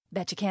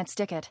Bet you can't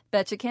stick it.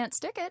 Bet you can't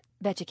stick it.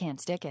 Bet you can't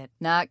stick it.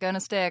 Not gonna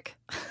stick.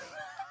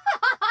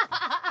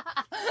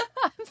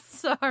 I'm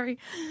sorry.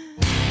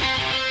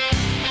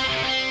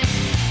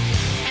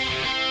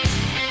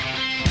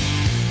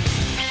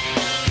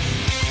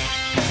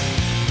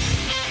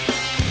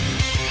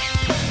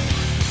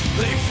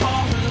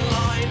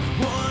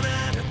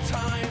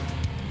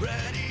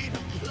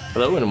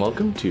 Hello and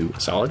welcome to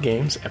Solid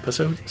Games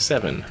Episode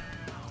 7.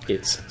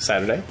 It's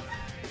Saturday,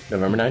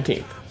 November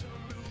 19th.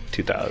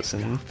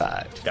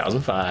 2005.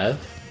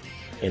 2005,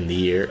 in the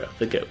year of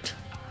the goat.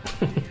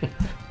 I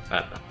don't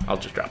know. I'll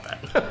just drop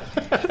that.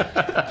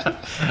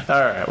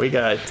 All right, we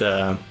got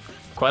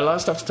quite a lot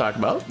of stuff to talk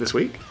about this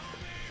week.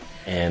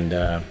 And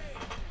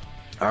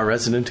our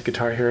resident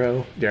Guitar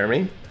Hero,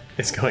 Jeremy,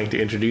 is going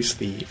to introduce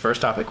the first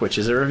topic, which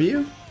is a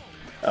review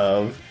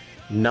of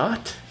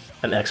not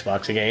an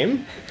Xbox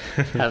game.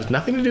 Has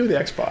nothing to do with the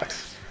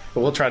Xbox,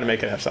 but we'll try to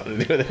make it have something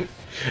to do with it.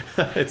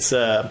 It's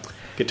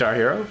Guitar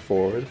Hero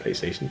for the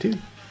PlayStation 2.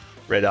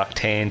 Red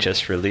Octane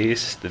just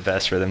released the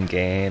best rhythm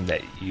game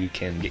that you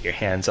can get your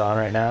hands on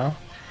right now.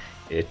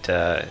 It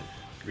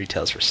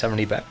retails for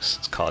 $70.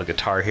 It's called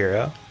Guitar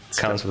Hero. It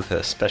comes with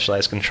a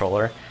specialized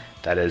controller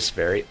that is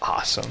very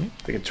awesome.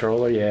 The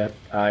controller, yeah.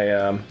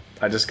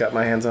 I just got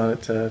my hands on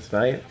it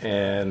tonight,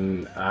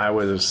 and I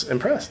was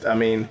impressed. I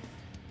mean,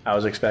 I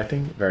was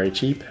expecting very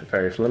cheap,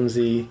 very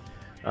flimsy.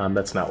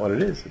 That's not what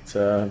it is. It's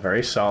a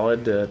very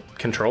solid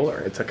controller.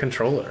 It's a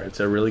controller.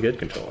 It's a really good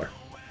controller.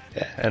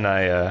 Yeah, and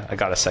I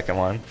got a second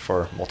one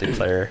for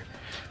multiplayer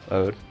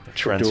mode,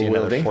 which runs you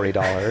another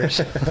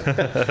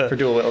 $40. For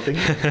dual wielding.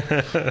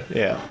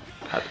 Yeah.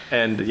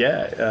 And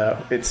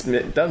yeah, it's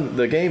done.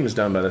 The game is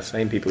done by the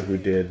same people who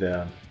did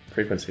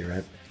Frequency,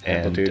 right?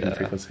 Amplitude and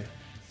Frequency.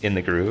 In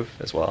the Groove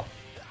as well.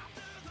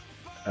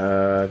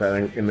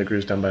 That In the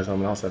Groove's done by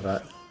someone else, I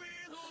thought.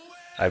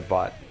 I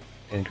bought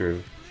In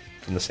Groove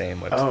from the same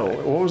website. Oh,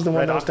 what was the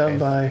one that was done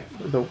by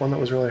the one that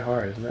was really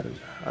hard? Isn't that?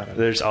 I don't know.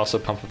 There's also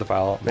Pump of the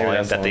Volume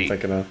that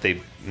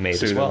they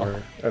made as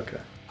well. Okay.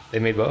 They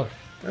made both.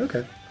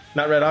 Okay.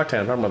 Not Red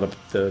Octane. I'm talking about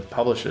the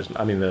publishers.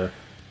 I mean the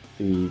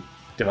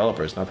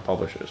developers, not the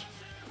publishers.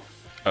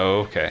 Oh,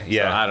 okay.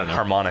 Yeah. So, I don't know.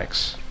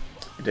 Harmonix.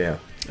 Yeah.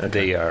 Okay.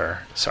 They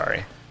are.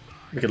 Sorry.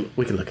 We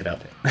can look it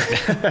up.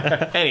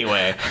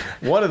 Anyway,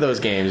 one of those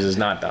games is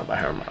not done by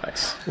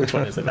Harmonix. Which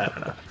one is it? I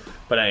don't know.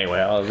 But anyway,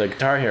 the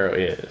Guitar Hero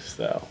is,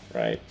 though,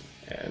 right?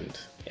 And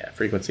yeah,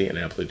 Frequency and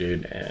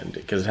Amplitude, and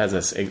because it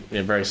has a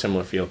very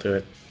similar feel to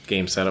it,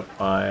 game setup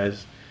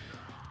wise.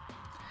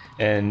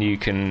 And you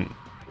can,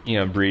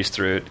 breeze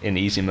through it in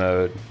easy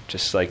mode,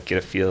 just like get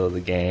a feel of the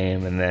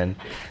game, and then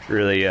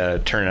really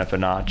turn it up a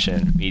notch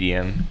in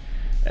medium,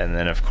 and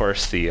then of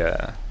course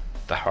the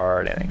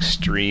hard and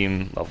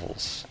extreme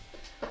levels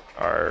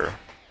are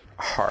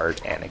hard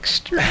and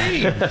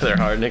extreme. They're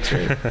hard and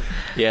extreme.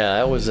 Yeah,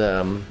 I was.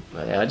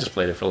 I just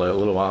played it for a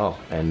little while,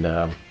 and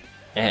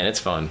it's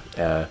fun.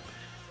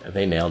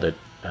 They nailed it.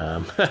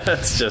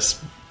 It's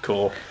just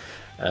cool.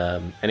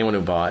 Anyone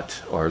who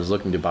bought or is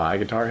looking to buy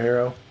Guitar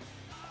Hero,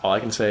 all I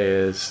can say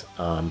is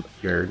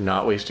you're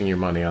not wasting your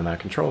money on that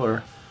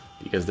controller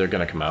because they're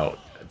going to come out.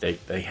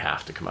 They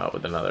have to come out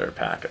with another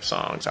pack of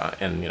songs,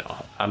 and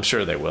I'm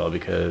sure they will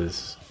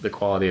because the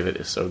quality of it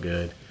is so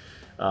good.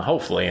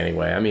 Hopefully,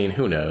 anyway. I mean,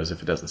 who knows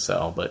if it doesn't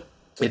sell, but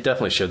it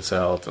definitely should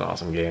sell. It's an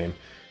awesome game,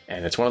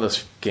 and it's one of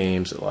those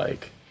games that,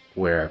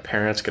 where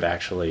parents could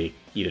actually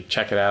either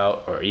check it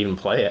out or even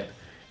play it,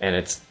 and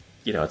it's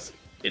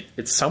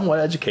somewhat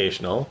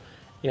educational.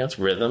 It's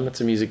rhythm. It's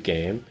a music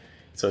game,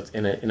 so it's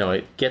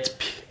it gets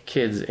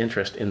kids'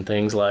 interest in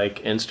things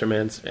like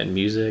instruments and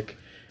music,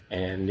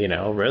 and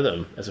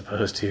rhythm as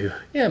opposed to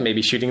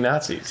maybe shooting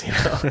Nazis.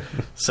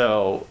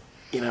 So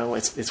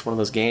it's one of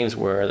those games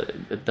where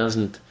it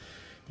doesn't.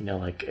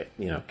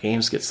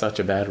 Games get such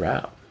a bad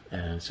rap,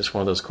 and it's just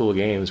one of those cool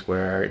games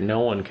where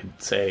no one could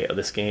say, oh,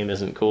 this game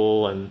isn't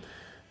cool and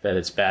that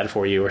it's bad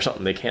for you or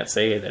something. They can't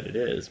say that it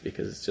is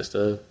because it's just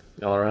a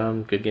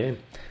all-around good game.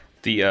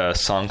 The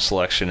song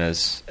selection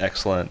is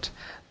excellent.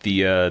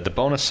 The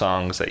bonus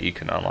songs that you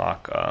can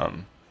unlock,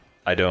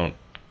 I don't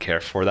care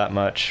for that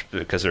much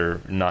because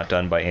they're not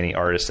done by any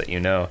artist that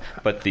you know.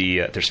 But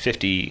there's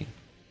 50.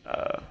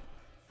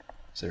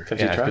 50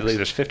 tracks? I believe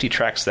there's 50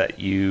 tracks that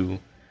you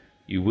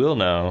will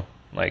know,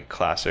 like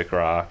classic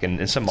rock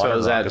and some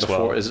modern rock as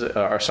well.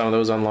 Are some of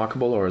those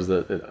unlockable, or is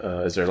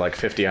there like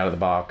 50 out of the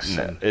box?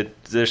 No,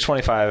 there's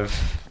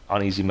 25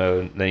 on easy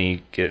mode, then you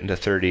get into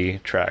 30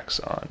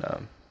 tracks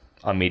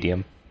on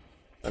medium.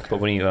 Okay. But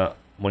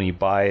when you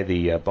buy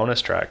the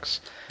bonus tracks,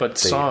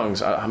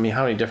 songs. I mean,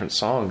 how many different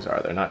songs are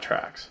there? Not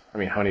tracks. I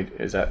mean, how many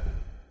is that?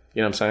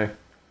 You know what I'm saying?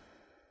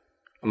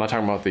 I'm not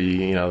talking about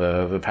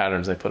the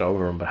patterns they put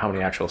over them, but how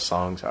many actual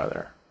songs are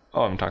there?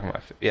 Oh, I'm talking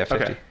about 50.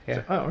 Okay.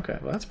 Yeah. Oh, okay.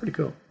 Well, that's pretty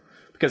cool.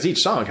 Because each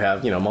song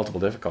have multiple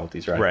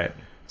difficulties, right? Right.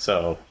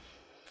 So,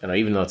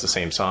 even though it's the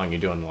same song, you're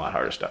doing a lot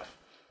harder stuff.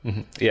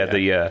 Mm-hmm.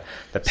 Yeah.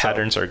 The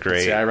patterns are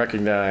great. See, I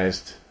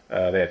recognized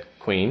they had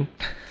Queen,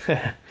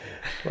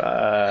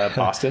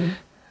 Boston,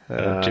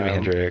 Jimi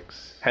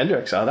Hendrix,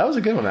 Hendrix. Oh, that was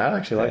a good one. I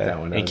actually like that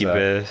one.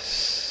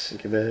 Incubus.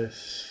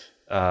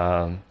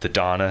 The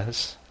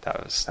Donnas.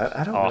 That was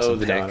I don't awesome know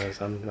the pick.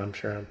 Donnas. I'm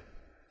sure.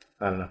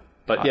 I don't know.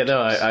 But yeah,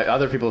 no. I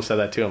other people have said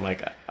that too. I'm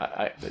like,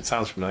 it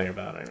sounds familiar,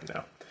 but I don't even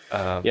know.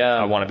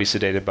 I Want to Be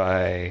Sedated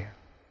by.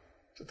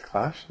 Is it the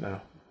Clash? No.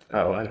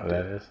 Oh, I know who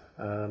that is.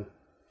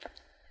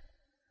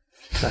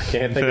 I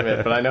can't think of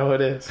it, but I know who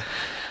it is.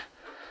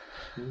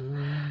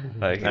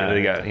 Like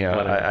they got,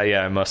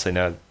 I mostly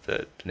know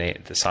the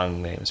name, the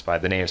song names by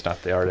the names,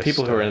 not the artist.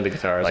 People who are into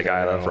guitars, like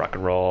I Love Rock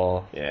and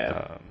Roll.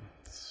 Yeah.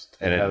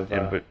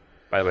 But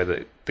by the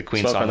way, the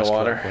Queen Smoke song on the is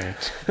Water.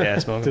 Cool. Yeah,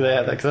 Smoke. Do they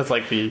have that? Because that's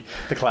like the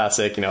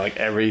classic. Like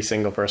every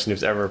single person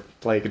who's ever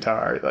played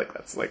guitar, like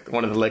that's like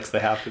one of the licks they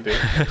have to do.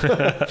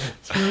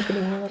 Smoke on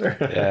the Water.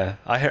 Yeah,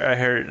 I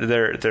heard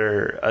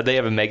they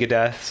have a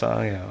Megadeth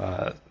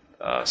song.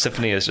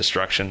 Symphony is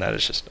Destruction. That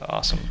is just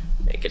awesome.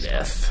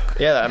 Megadeth.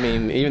 Yeah, I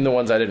mean, even the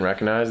ones I didn't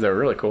recognize, they're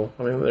really cool.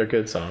 I mean, they're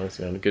good songs.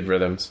 Good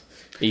rhythms,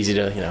 easy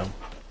to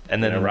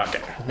and then rock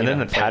it. And then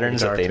the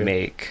patterns that they too.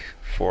 make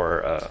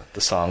for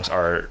the songs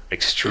are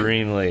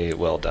extremely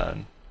well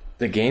done.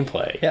 The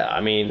gameplay, yeah. I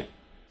mean,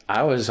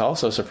 I was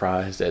also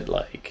surprised at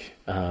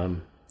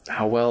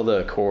how well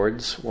the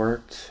chords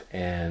worked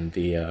and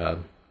the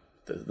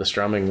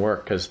strumming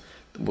worked, because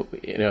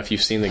if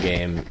you've seen the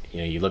game,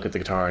 you look at the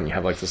guitar and you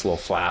have like this little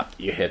flap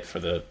you hit for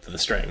the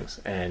strings,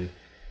 and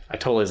I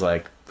totally was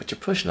like, but you're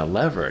pushing a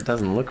lever, it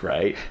doesn't look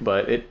right,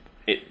 but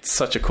it's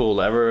such a cool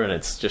lever, and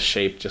it's just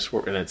shaped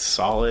and it's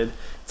solid.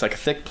 It's like a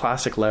thick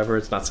plastic lever.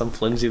 It's not some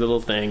flimsy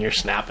little thing you're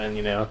snapping,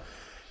 And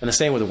the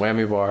same with the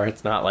whammy bar.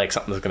 It's not like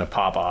something that's going to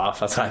pop off.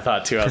 That's what I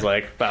thought too. I was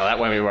like, wow, that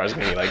whammy bar is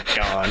going to be like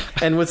gone.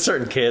 And with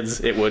certain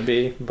kids, it would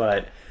be,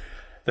 but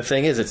the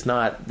thing is, it's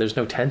not. There's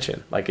no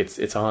tension. Like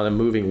it's on a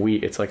moving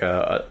wheel. It's like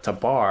it's a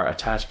bar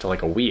attached to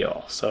like a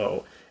wheel.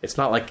 So it's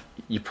not like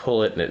you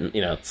pull it and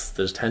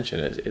there's tension.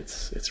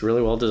 It's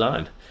really well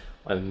designed.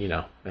 And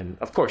and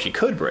of course you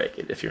could break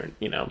it if you're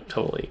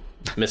totally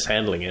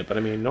mishandling it. But I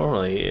mean,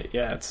 normally,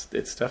 it's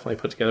definitely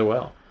put together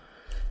well.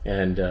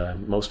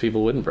 And most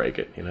people wouldn't break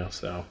it.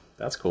 So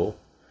that's cool.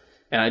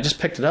 And I just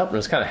picked it up and it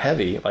was kind of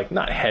heavy. Like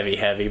not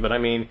heavy, but I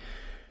mean,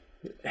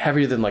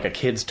 heavier than like a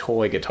kid's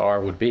toy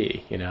guitar would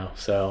be,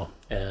 So,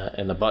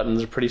 and the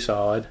buttons are pretty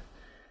solid.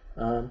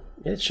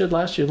 It should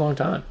last you a long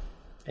time.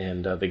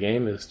 And the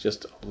game is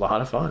just a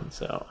lot of fun.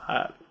 So,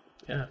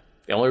 yeah.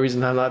 The only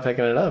reason I'm not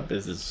picking it up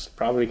is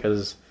probably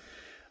because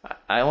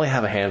I only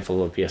have a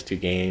handful of PS2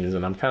 games,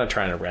 and I'm kind of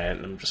trying to rent,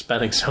 and I'm just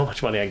spending so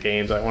much money on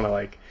games. I want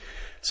to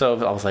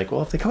so I was like,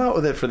 well, if they come out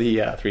with it for the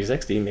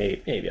 360,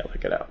 maybe I'll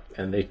pick it out.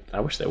 And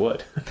I wish they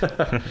would.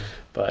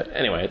 But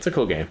anyway, it's a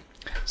cool game.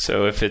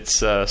 So if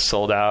it's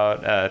sold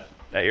out at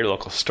your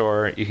local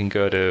store, you can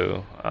go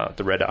to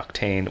the Red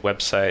Octane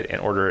website and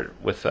order it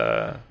with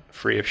a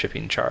free of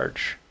shipping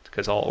charge,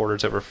 because all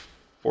orders over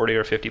 $40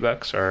 or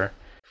 $50 are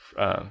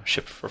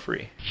shipped for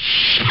free.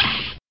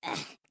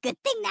 Good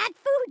thing that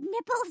food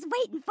nipple's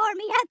waiting for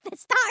me at the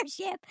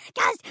starship,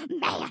 because,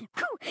 man,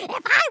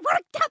 if I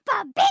worked up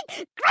a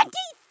big,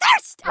 grunty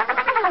thirst!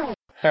 All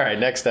right,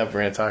 next up, we're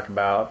going to talk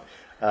about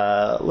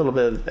a little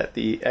bit at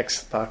the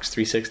Xbox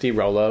 360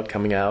 rollout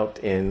coming out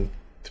in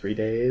 3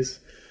 days.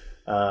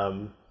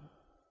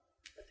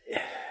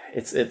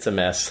 It's a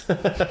mess.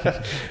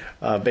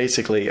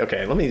 Basically,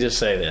 okay, let me just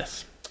say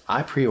this.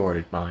 I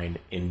pre-ordered mine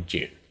in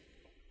June,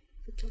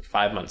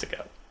 5 months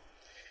ago.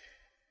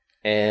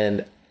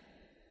 And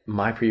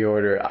my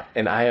pre-order,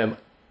 and I am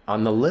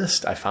on the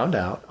list, I found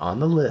out on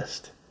the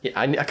list.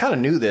 I kind of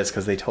knew this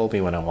because they told me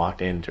when I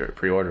walked in to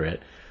pre-order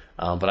it,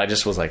 but I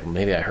just was like,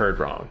 maybe I heard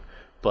wrong.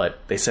 But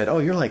they said, oh,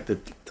 you're like the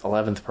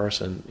 11th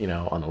person,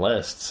 on the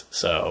list.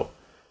 So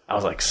I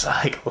was like,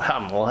 psych,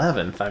 I'm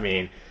 11th. I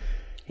mean,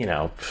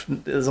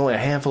 there's only a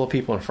handful of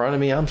people in front of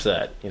me. I'm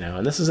set,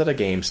 and this is at a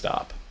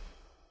GameStop.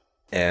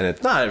 And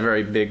it's not a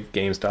very big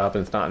GameStop,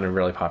 and it's not in a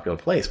really popular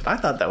place. But I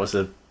thought that was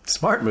a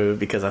smart move,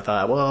 because I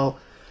thought, well,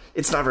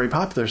 it's not very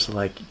popular, so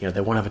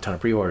they won't have a ton of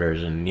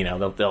pre-orders, and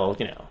they'll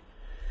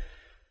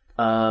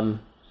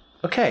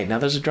okay, now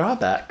there's a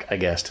drawback, I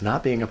guess, to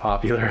not being a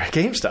popular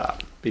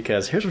GameStop,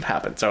 because here's what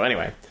happened. So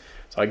anyway,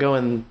 I go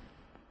in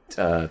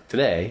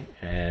today,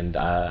 and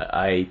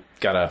I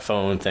got a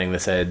phone thing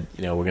that said,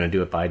 we're going to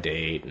do it by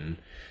date, and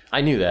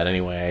I knew that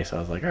anyway, so I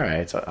was like, all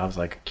right. So I was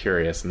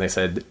curious, and they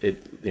said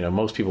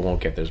most people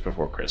won't get theirs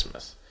before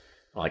Christmas.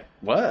 I'm like,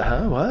 what?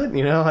 Huh? What?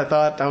 I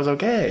thought that was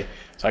okay.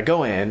 So I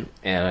go in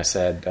and I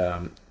said,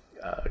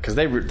 because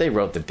they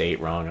wrote the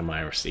date wrong on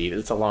my receipt.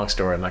 It's a long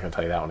story. I'm not going to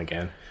tell you that one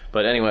again.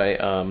 But anyway,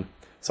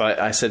 so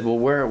I said, well,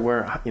 where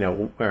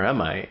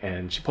am I?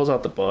 And she pulls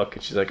out the book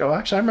and she's like, oh,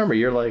 actually, I remember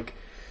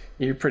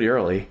you're pretty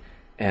early.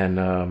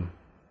 And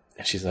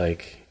she's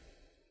like,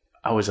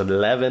 I was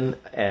 11,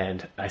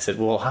 and I said,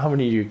 well, how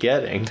many are you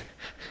getting?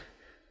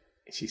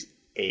 She's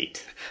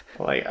 8.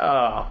 I'm like,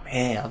 oh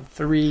man, I'm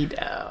 3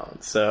 down.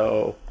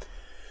 So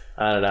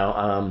I don't know.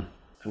 I'm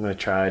going to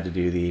try to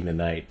do the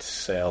midnight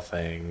sale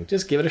thing.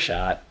 Just give it a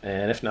shot.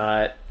 And if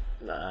not,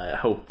 I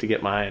hope to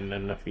get mine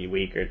in a few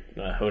weeks, or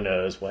who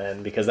knows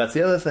when, because that's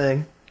the other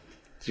thing.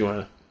 Do you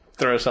want to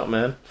throw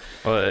something in?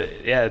 Well,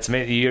 yeah, it's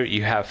maybe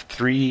you have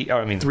Three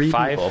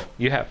five. people.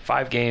 You have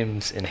 5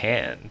 games in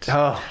hand.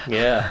 Oh,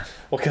 yeah.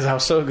 Well, because I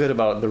was so good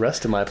about the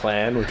rest of my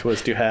plan, which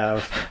was to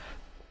have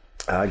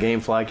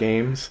GameFly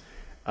games,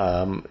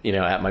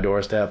 at my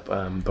doorstep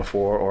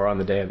before or on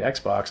the day of the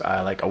Xbox.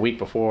 I like a week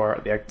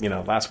before,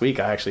 last week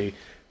I actually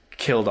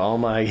killed all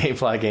my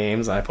GameFly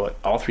games. I put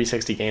all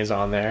 360 games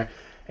on there,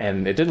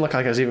 and it didn't look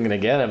like I was even going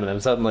to get them. And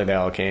then suddenly they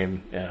all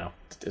came.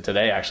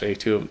 Today actually,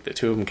 two of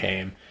them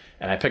came.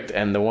 And I picked,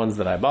 and the ones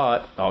that I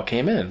bought all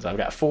came in. So I've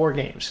got 4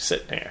 games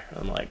sitting there.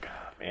 I'm like,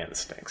 oh, man,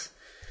 this stinks.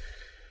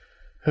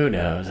 Who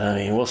knows? I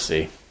mean, we'll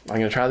see. I'm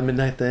going to try the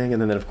midnight thing,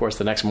 and then, of course,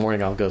 the next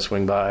morning I'll go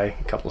swing by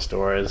a couple of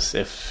stores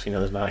if,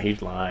 there's not a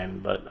huge line.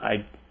 But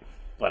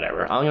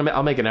whatever.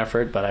 I'll make an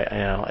effort, but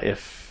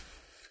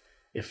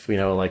if we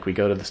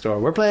go to the store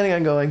we're planning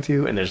on going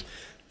to, and there's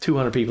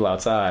 200 people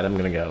outside, I'm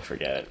going to go,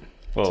 forget it.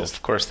 Well,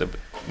 of course,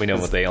 we know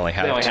what they only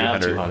have. They only 200.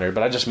 have 200,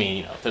 but I just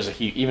mean, if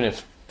there's even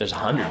if there's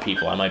 100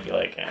 people, I might be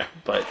like,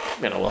 but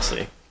we'll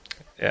see.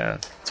 Yeah,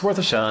 it's worth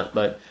a shot.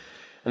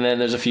 And then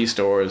there's a few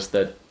stores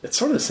that it's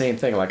sort of the same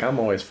thing. Like, I'm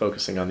always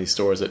focusing on these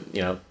stores that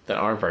that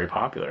aren't very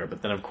popular,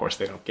 but then of course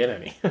they don't get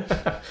any.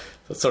 So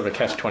it's sort of a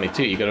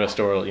catch-22. You go to a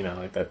store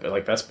like that,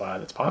 like Best Buy,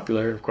 that's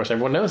popular. Of course,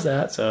 everyone knows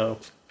that. So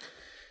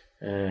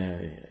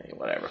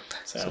whatever.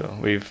 So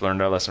we've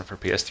learned our lesson for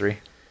PS3.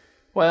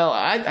 Well,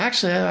 I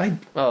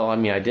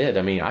did.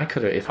 I mean, I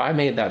could have, if I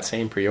made that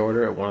same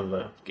pre-order at one of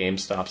the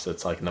GameStops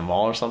that's like in the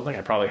mall or something,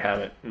 I'd probably have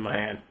it in my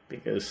hand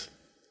because,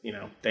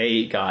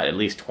 they got at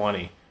least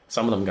 20.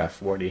 Some of them got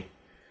 40.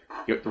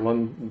 The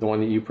one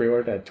that you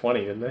pre-ordered had 20,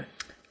 didn't they?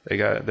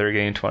 They're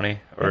getting 20,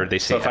 or they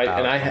say. So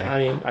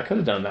I could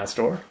have done that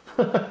store.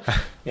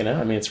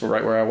 It's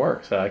right where I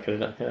work, so I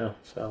could have done.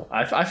 So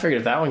I figured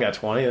if that one got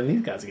 20, then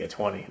these guys would get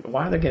 20.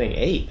 Why are they getting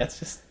 8? That's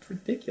just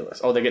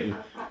ridiculous. Oh, they're getting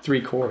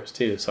 3 cores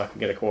too, so I can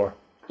get a core.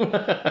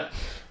 But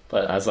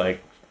I was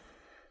like,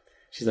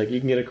 she's like, you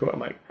can get a core. I'm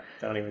like,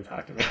 don't even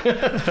talk to me.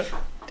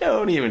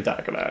 Don't even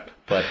talk about it.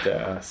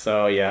 But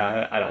so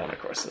yeah, I don't want a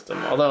core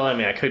system. Although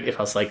I could, if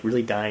I was like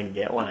really dying to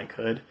get one, I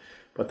could.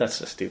 But that's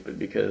just stupid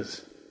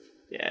because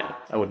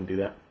I wouldn't do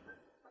that.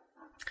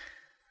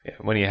 Yeah,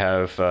 when you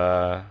have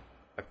a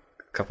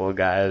couple of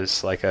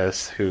guys like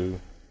us who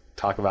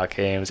talk about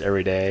games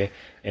every day,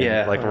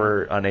 and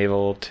we're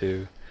unable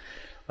to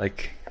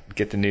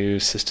get the new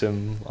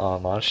system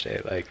on launch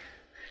day. Like,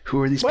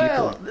 who are these people?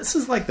 Well, this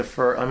is like the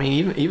first.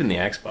 Even the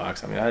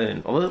Xbox. I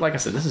didn't. Like I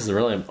said, this is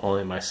really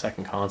only my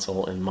second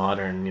console in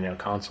modern,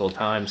 console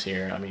times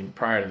here.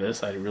 Prior to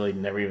this, I really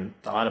never even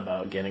thought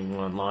about getting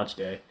one on launch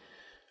day.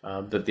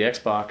 But the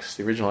Xbox,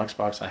 the original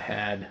Xbox I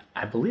had,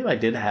 I believe I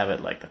did have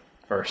it like the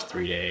first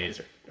 3 days,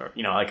 or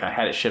I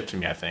had it shipped to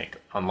me, I think,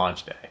 on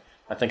launch day.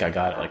 I think I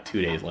got it like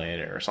 2 days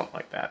later or something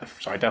like that.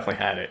 So I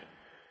definitely had it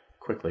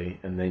quickly.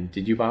 And then,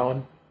 did you buy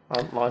one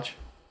on launch?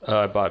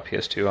 I bought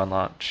PS2 on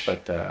launch,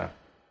 but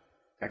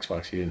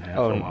Xbox you didn't have.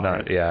 Oh no,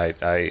 right? Yeah,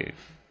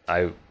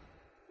 I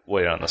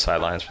waited on the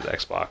sidelines for the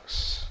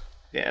Xbox.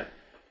 Yeah.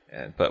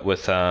 But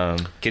with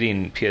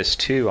getting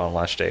PS2 on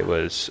launch day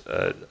was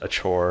a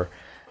chore,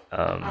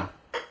 and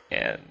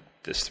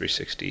this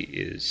 360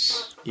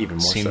 is even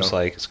more. Seems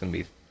like it's going to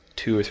be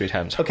 2 or 3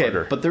 times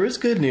harder. But there is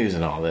good news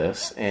in all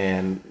this,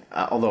 and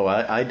although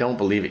I don't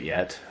believe it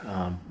yet,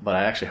 but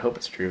I actually hope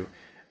it's true.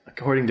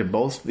 According to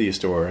both these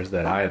stores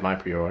that I had my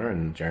pre-order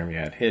and Jeremy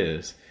had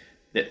his,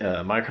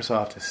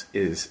 Microsoft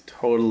is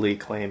totally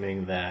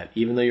claiming that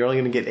even though you're only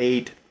going to get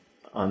 8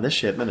 on this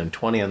shipment and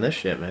 20 on this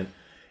shipment,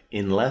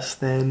 in less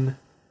than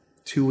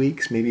 2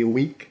 weeks, maybe a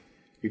week,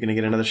 you're going to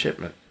get another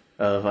shipment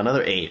of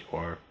another 8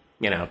 or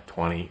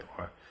 20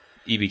 or.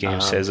 EB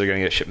Games says they're going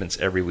to get shipments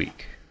every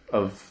week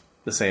of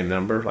the same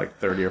number, like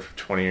 30 or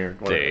 20 or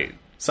whatever.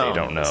 They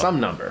don't know some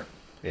number.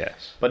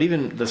 Yes, but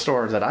even the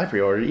stores that I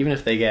pre-ordered, even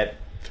if they get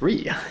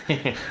 3,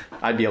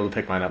 I'd be able to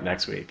pick mine up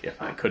next week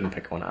if I couldn't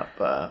pick one up.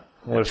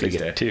 What if they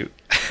get 2?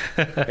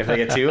 If they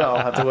get 2, I'll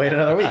have to wait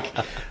another week.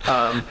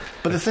 But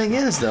the thing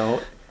is,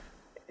 though,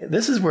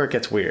 this is where it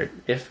gets weird.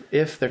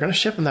 If they're going to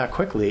ship them that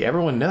quickly,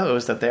 everyone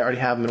knows that they already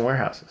have them in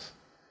warehouses.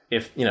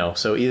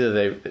 So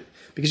either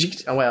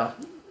because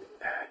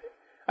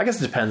I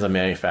guess it depends on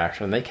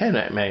manufacturing. They can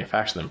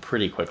manufacture them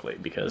pretty quickly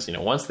because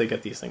once they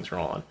get these things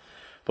rolling.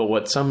 But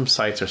what some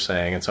sites are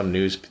saying and some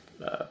news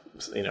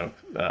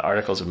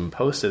articles have been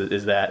posted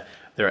is that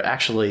they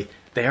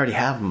already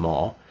have them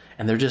all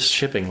and they're just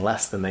shipping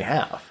less than they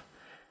have.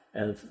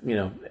 And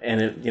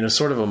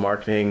sort of a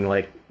marketing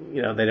they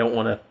don't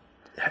want to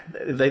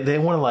they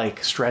want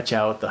to stretch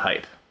out the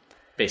hype.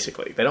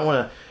 Basically, they don't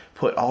want to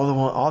put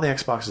all the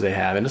Xboxes they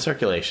have into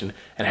circulation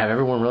and have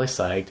everyone really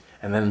psyched,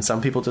 and then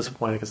some people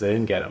disappointed because they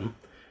didn't get them,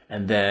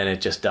 and then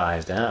it just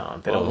dies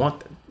down. They don't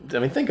want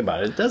them. Think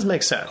about it. It does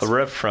make sense. A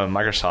rep from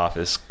Microsoft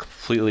is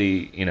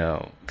completely,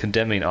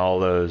 condemning all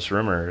those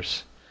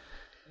rumors.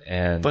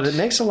 But it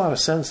makes a lot of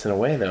sense in a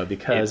way, though,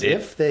 because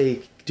if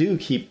they do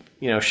keep,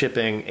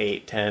 shipping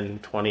 8, 10,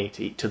 20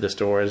 to the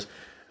stores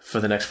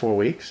for the next 4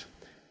 weeks,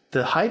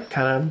 the hype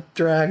kind of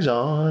drags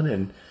on,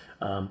 and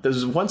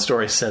There's one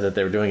story said that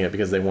they were doing it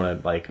because they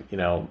wanted, like,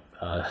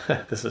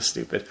 this is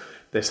stupid.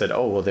 They said,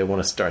 oh, well, they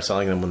want to start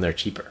selling them when they're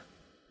cheaper.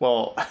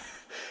 Well, it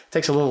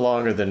takes a little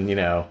longer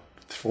than,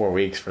 4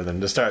 weeks for them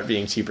to start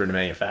being cheaper to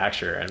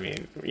manufacture. I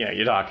mean,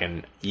 you're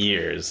talking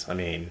years. I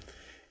mean,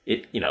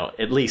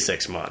 at least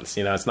 6 months.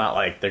 It's not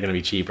like they're going to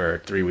be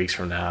cheaper 3 weeks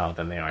from now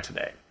than they are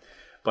today.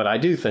 But I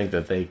do think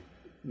that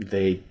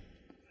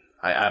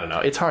I don't know.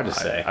 It's hard to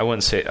say. I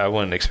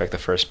wouldn't expect the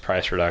first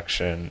price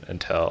reduction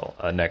until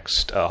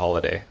next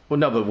holiday. Well,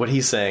 no, but what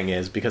he's saying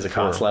is because it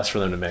costs less for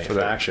them to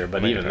manufacture,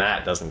 but even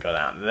that doesn't go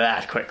down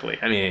that quickly.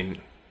 I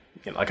mean,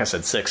 like I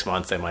said, 6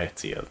 months they might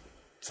see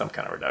some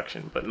kind of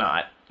reduction, but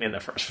not in the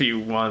first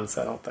few months.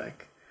 I don't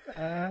think.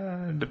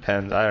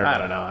 Depends. I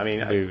don't know. I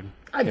mean,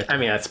 I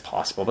mean that's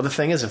possible. But the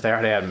thing is, if they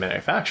already had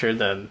manufactured,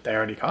 then they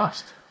already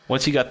cost.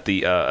 Once you got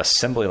the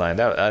assembly line,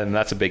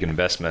 that's a big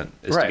investment,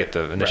 is to get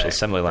the initial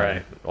assembly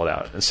line rolled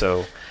out. And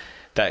so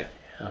that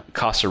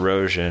cost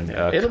erosion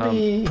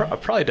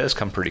probably does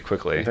come pretty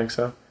quickly. You think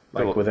so?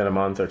 Like within a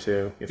month or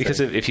two? Because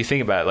if you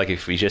think about it, like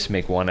if we just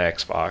make one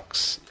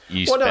Xbox,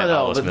 you spend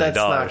almost $1 million. But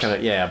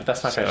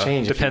that's not going to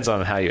change. Depends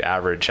on how you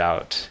average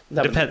out.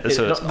 No, it's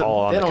all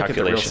on the calculations. They don't get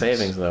the real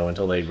savings, though,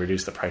 until they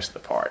reduce the price of the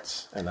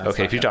parts. And that's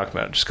okay, if you're talking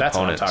about just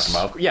components. That's what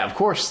I'm talking about. Yeah, of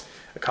course,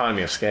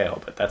 economy of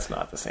scale, but that's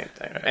not the same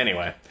thing.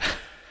 Anyway,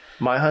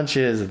 my hunch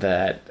is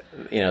that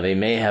they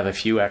may have a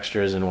few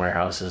extras in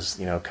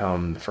warehouses,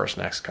 come the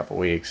next couple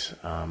weeks.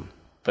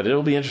 But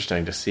it'll be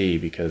interesting to see,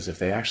 because if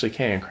they actually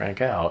can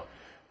crank out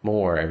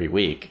more every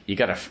week, you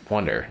got to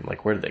wonder,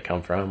 like, where did they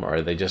come from, or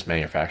are they just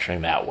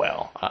manufacturing that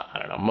well? I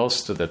don't know.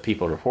 Most of the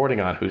people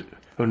reporting on who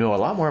know a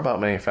lot more about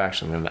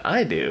manufacturing than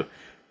I do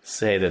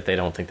say that they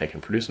don't think they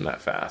can produce them that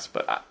fast,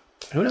 but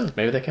who knows?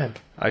 Maybe they can.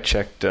 I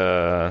checked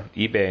eBay,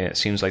 and it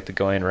seems like the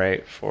going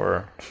rate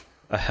for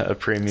a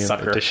premium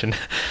edition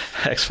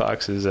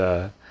Xbox is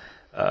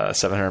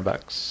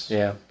 $700.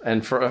 Yeah,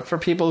 and for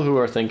people who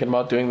are thinking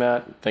about doing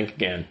that, think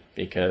again,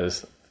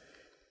 because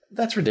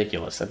that's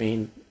ridiculous. I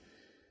mean,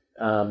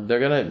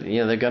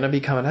 they're gonna be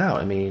coming out.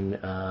 I mean,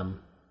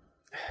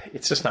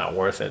 it's just not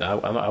worth it.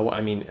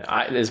 I mean,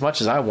 as much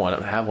as I want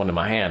to have one in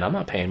my hand, I'm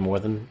not paying more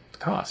than the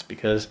cost,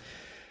 because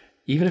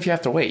even if you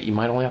have to wait, you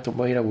might only have to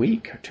wait a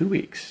week or 2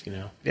 weeks.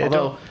 Yeah,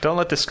 although, don't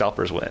let the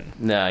scalpers win.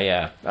 No,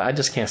 yeah, I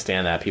just can't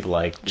stand that. People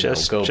buy 5 of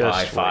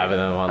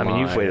them online. I mean,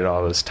 you've waited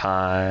all this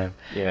time.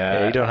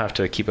 Yeah, you don't have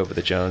to keep up with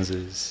the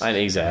Joneses.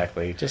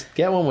 Exactly. Just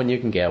get one when you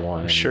can get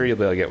one. I'm sure you'll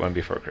be able to get one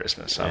before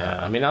Christmas. Yeah,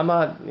 I mean, I'm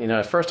not.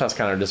 At first I was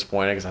kind of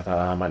disappointed because I thought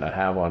I might not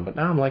have one, but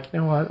now I'm like,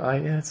 what?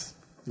 It's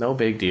no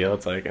big deal.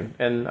 It's like,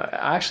 and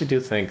I actually do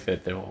think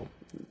that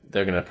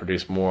they're going to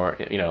produce more.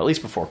 At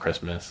least before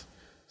Christmas.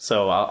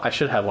 So I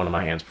should have one in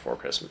my hands before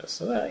Christmas.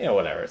 So that,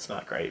 whatever. It's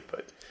not great,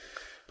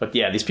 but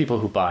yeah, these people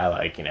who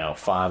buy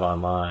 5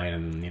 online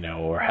and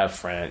or have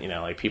friends,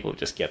 like people who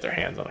just get their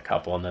hands on a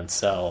couple and then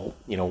sell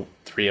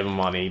 3 of them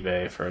on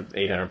eBay for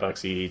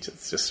 $800 each.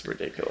 It's just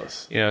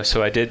ridiculous.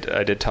 So I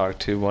did talk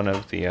to one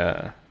of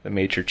the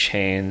major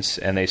chains,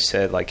 and they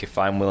said, like, if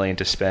I'm willing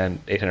to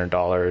spend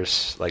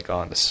 $800 like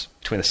on this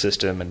between the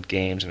system and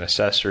games and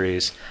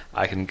accessories,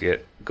 I can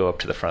go up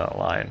to the front of the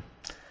line.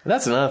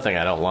 That's another thing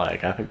I don't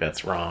like. I think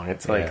that's wrong.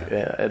 It's like,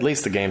 at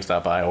least the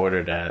GameStop I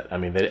ordered at, I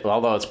mean,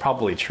 although it's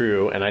probably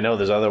true, and I know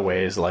there's other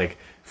ways, like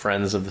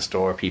friends of the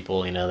store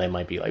people, they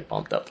might be like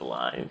bumped up the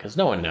line because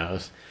no one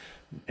knows,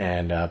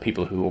 and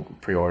people who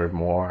pre-ordered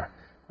more.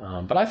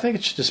 But I think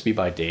it should just be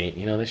by date.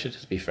 They should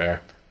just be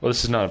fair. Well,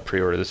 this is not a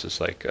pre-order. This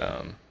is like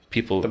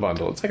people. The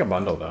bundle. It's like a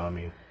bundle, though. I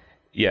mean,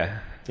 yeah.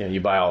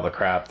 You buy all the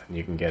crap, and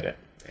you can get it.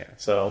 Yeah.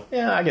 So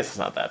I guess it's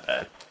not that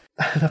bad.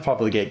 They'll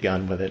probably get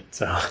gunned with it,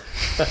 so...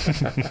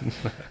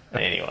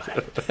 Anyway.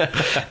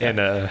 and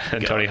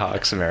Tony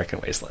Hawk's American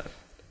Wasteland.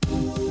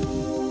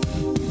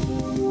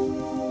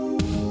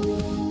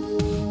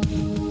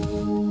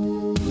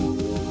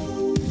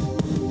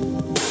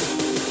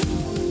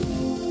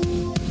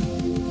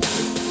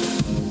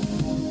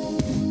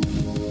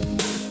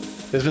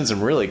 There's been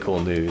some really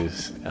cool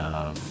news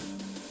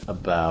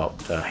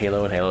about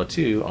Halo and Halo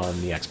 2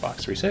 on the Xbox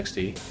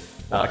 360.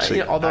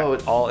 Actually, although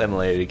all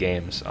emulated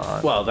games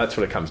on. Well, that's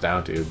what it comes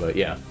down to, but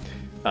yeah,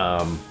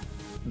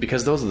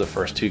 because those are the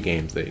first 2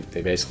 games they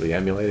basically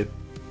emulated.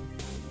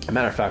 As a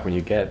matter of fact, when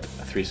you get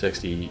a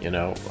 360,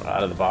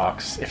 out of the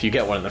box, if you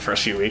get one in the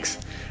first few weeks,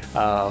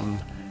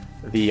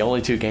 the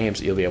only 2 games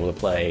that you'll be able to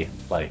play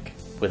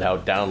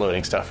without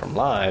downloading stuff from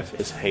live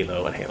is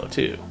Halo and Halo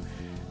 2.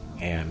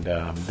 And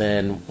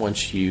then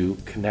once you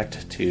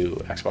connect to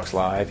Xbox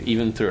Live,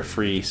 even through a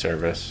free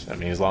service, I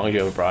mean, as long as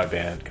you have a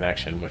broadband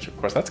connection, which of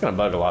course that's going to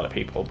bug a lot of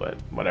people, but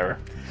whatever.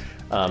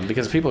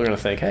 Because people are going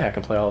to think, hey, I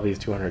can play all these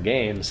 200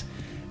 games,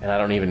 and I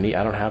don't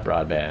have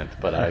broadband,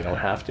 but I don't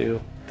have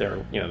to. They're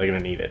going to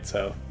need it.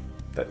 So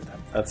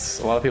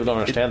that's a lot of people don't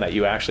understand that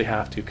you actually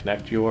have to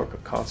connect your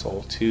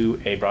console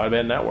to a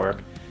broadband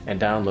network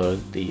and download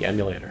the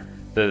emulator.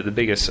 the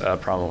biggest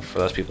problem for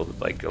those people,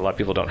 like a lot of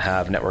people don't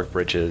have network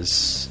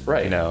bridges.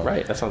 Right. You know,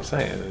 right. That's what I'm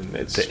saying. And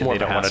it's they more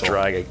don't want to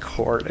drag a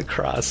cord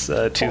across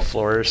 2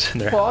 floors in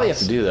their house. All you have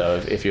to do though,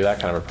 if you're that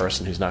kind of a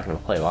person who's not going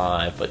to play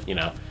live, but you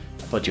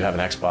have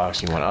an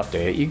Xbox, you want to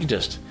update it, you can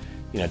just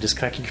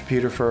disconnect your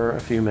computer for a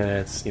few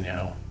minutes,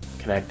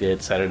 connect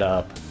it, set it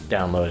up,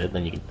 download it,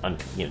 then you can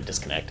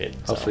disconnect it.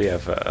 So. Hopefully you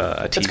have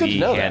a TV it's good to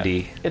know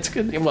handy. That. It's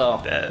good.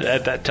 Well,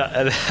 at that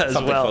time as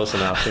well. Close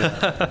enough.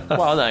 Yeah.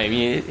 Well, no, I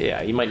mean,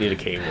 you might need a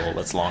cable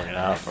that's long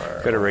enough,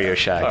 or go to Radio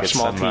Shack, or a get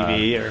small some,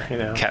 TV,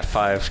 or Cat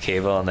 5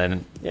 cable, and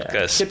then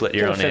split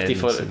your own 50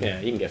 ends. foot. Yeah,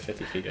 you can get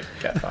 50 feet of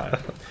Cat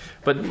 5.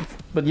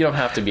 But you don't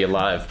have to be a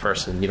live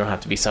person. You don't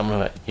have to be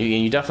someone.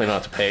 You definitely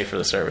don't have to pay for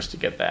the service to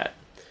get that.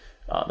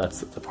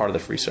 That's the part of the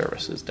free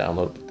service is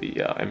download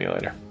the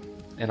emulator.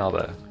 And all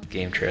the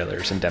game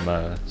trailers and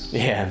demos.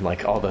 Yeah, and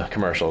like all the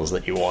commercials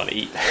that you want to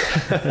eat.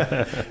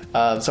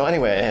 So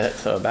anyway,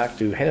 back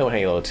to Halo and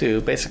Halo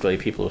 2. Basically,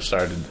 people have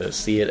started to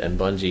see it, and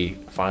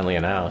Bungie finally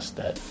announced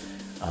that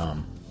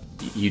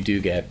you do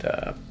get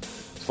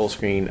full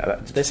screen.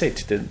 Did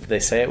they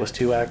say it was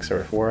 2x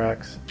or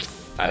 4x?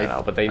 I don't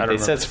know, but they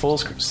said it's full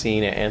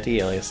screen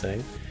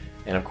anti-aliasing,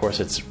 and of course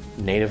it's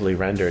natively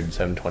rendered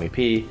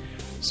 720p.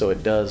 So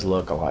it does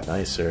look a lot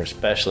nicer,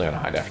 especially on a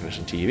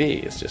high-definition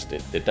TV. It's just,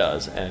 it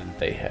does. And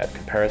they had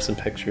comparison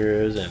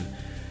pictures, and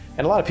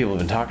a lot of people have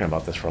been talking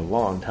about this for a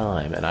long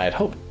time. And I had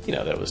hoped,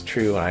 that it was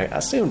true, and I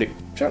assumed it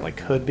certainly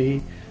could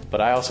be, but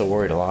I also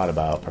worried a lot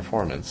about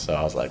performance. So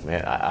I was like,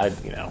 man,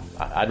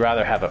 I'd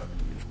rather have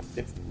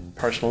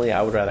personally,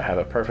 I would rather have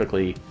a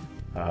perfectly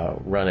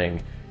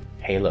running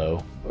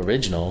Halo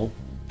original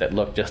that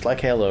looked just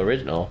like Halo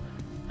original,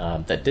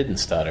 that didn't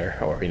stutter,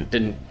 or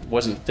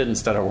didn't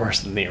stutter worse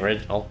than the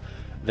original,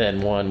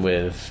 than one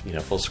with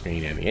full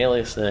screen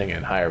anti-aliasing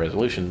and higher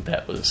resolution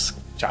that was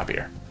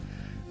choppier.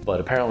 But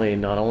apparently,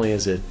 not only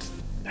is it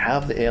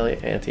have the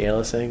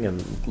anti-aliasing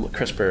and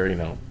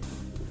crisper,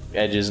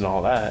 edges and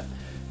all that,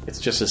 it's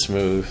just as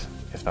smooth,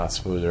 if not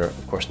smoother.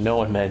 Of course, no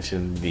one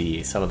mentioned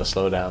some of the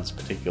slowdowns,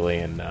 particularly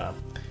in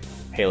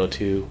Halo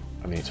 2.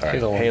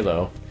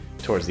 Halo.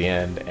 Towards the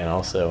end, and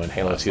also in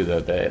Halo 2,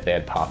 they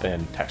had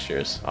pop-in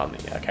textures on the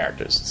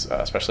characters,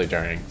 especially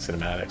during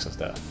cinematics and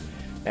stuff.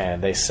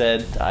 And they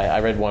said, I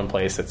read one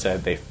place that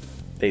said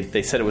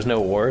they said it was no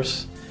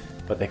worse,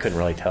 but they couldn't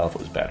really tell if it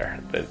was better.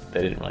 They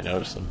didn't really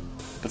notice them.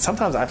 But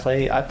sometimes I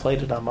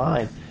played it on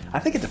mine. I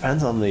think it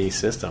depends on the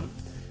system,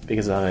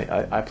 because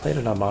I played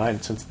it on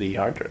mine since the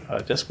hard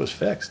disk was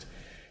fixed.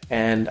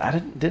 And I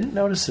didn't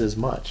notice it as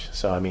much.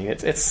 So, I mean,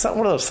 it's one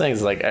of those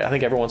things, like, I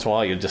think every once in a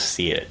while you'll just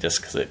see it,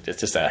 just because it's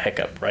just a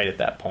hiccup right at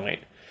that point.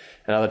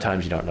 And other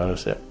times you don't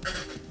notice it.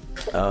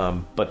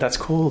 But that's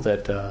cool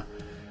that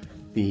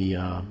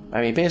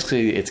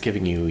basically it's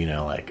giving you,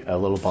 like a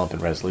little bump in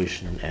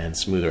resolution and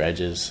smoother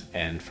edges.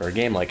 And for a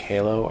game like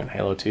Halo and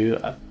Halo 2,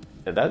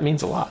 that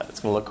means a lot. It's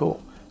going to look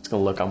cool. It's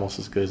going to look almost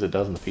as good as it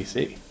does on the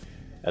PC,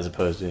 as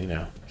opposed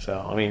to, So,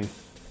 I mean...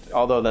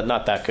 Although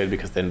not that good,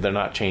 because then they're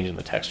not changing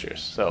the textures,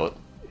 so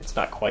it's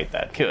not quite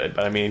that good.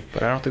 But I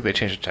don't think they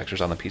change the textures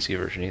on the PC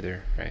version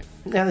either, right?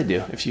 Yeah, they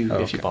do. If you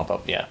bump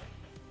up, yeah,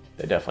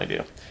 they definitely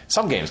do.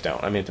 Some games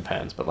don't. I mean, it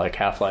depends. But like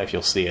Half-Life,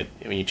 you'll see it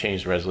when you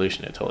change the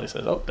resolution. It totally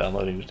says, "Oh,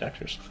 downloading new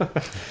textures."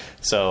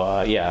 So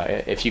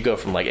if you go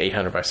from like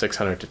 800 by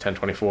 600 to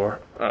 1024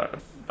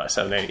 by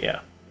 780, yeah,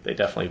 they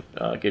definitely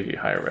give you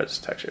higher res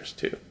textures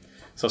too.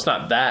 So it's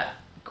not that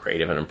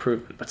great of an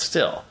improvement, but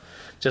still.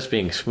 Just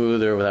being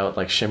smoother without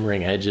like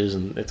shimmering edges,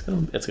 and it's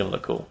gonna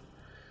look cool.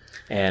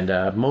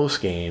 And most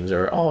games,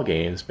 or all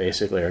games,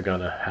 basically are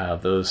gonna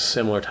have those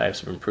similar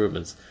types of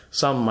improvements.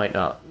 Some might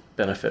not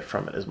benefit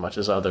from it as much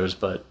as others,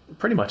 but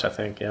pretty much I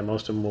think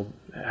most of them will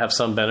have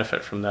some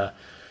benefit from the,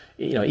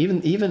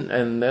 even.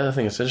 And the other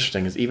thing that's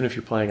interesting is even if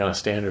you're playing on a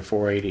standard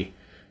 480,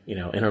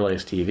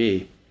 interlaced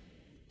TV,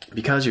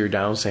 because you're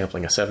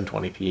downsampling a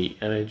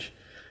 720p image.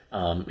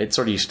 It's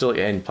sort of, you still,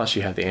 and plus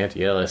you have the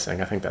anti-aliasing.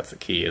 I think that's the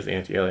key, is the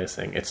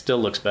anti-aliasing. It still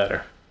looks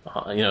better,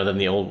 than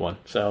the old one.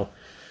 So,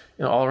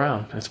 all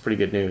around, that's pretty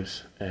good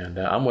news. And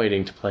I'm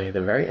waiting to play the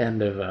very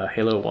end of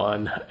Halo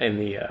 1 in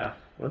the,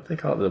 what do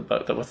they call it?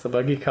 What's the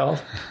buggy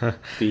called?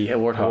 The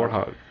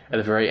Warthog. At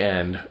the very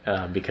end,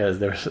 because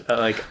there's,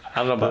 I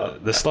don't know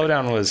about... The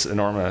slowdown was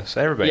enormous.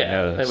 Everybody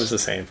knows. It was the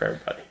same for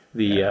everybody.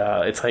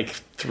 It's like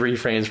 3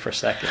 frames per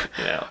second,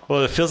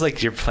 Well, it feels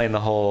like you're playing the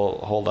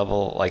whole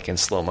level like in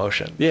slow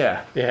motion.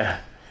 Yeah.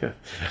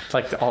 It's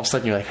like all of a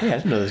sudden you're like, hey, I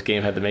didn't know this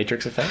game had the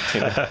Matrix effect.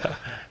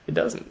 It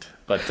doesn't.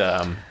 But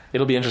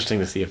it'll be interesting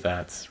to see if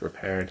that's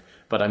repaired.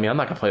 But I mean, I'm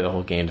not gonna play the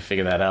whole game to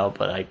figure that out,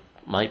 but I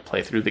might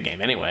play through the game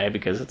anyway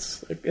because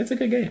it's a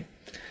good game.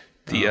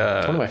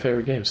 It's one of my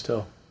favorite games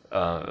still.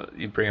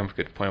 You bring up a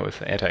good point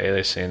with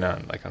anti-aliasing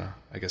on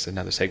I guess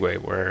another segue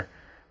where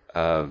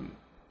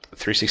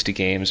 360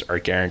 games are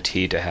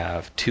guaranteed to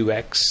have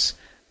 2x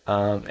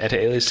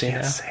anti-aliasing.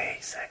 Can't say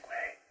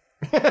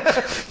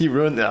segue. You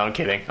ruined that. No, I'm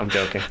kidding. I'm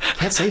joking.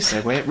 Can't say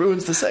segue. It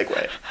ruins the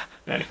segue.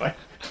 Anyway,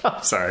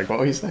 I'm sorry. What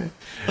were you saying?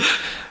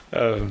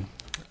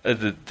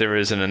 there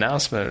is an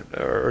announcement,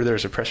 or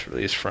there's a press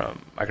release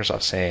from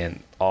Microsoft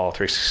saying all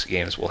 360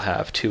 games will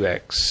have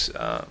 2x.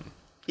 I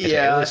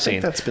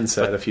think that's been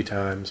said a few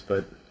times,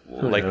 but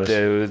like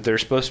they're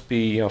supposed to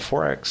be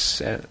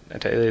 4x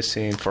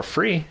anti-aliasing for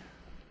free.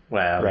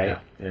 Wow, right?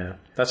 Yeah.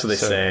 That's what they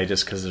say,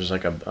 just because there's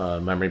like a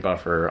memory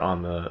buffer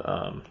on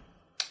the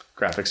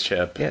graphics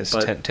chip. Yeah, it's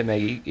 10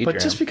 meg each. But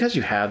just because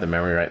you have the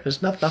memory right,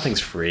 there's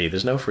nothing's free.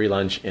 There's no free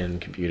lunch in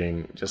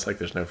computing, just like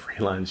there's no free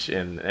lunch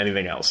in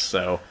anything else.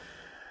 So,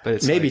 but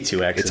it's maybe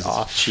like, 2x it's is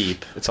off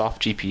cheap. It's off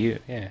GPU.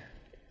 Yeah,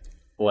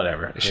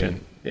 whatever.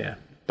 Yeah,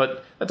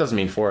 but that doesn't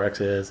mean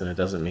 4x is, and it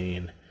doesn't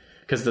mean,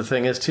 because the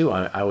thing is too,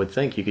 I would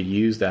think you could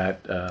use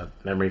that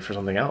memory for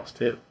something else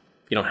too.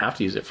 You don't have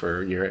to use it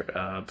for your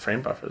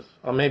frame buffers.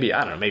 Well, maybe,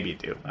 I don't know, maybe you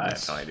do. I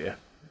have no idea.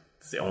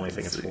 It's the only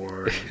thing it's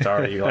for. It's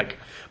already like,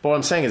 but what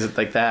I'm saying is, it's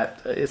like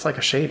that. It's like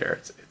a shader.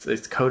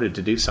 It's coded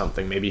to do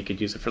something. Maybe you could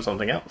use it for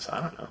something else.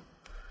 I don't know.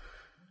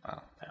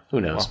 Wow.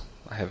 Who knows? Well,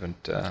 I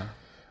haven't.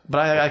 But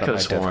I could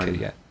have sworn.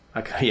 Yet.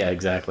 Yeah,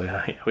 exactly.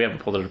 We haven't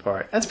pulled it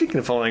apart. And speaking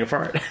of pulling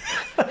apart,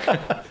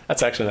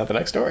 that's actually not the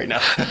next story. No.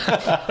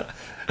 The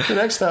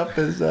next up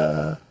is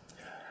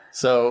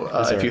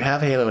if you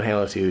have Halo and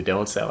Halo 2,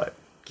 don't sell it.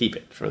 Keep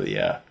it for the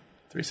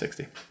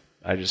 360.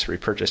 I just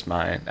repurchased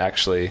mine,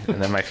 actually,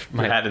 and then my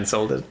You hadn't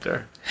sold it,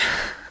 or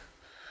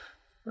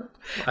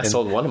I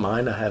sold one of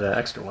mine. I had an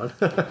extra one.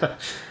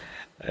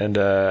 And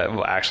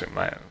well, actually,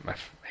 my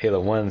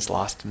Halo 1's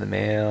lost in the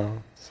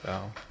mail,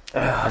 so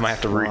I might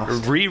have to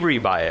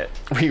re-buy it.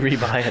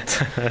 Re-buy it.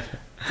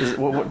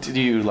 What did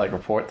you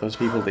report those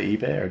people to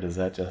eBay, or does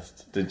that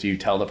did you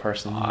tell the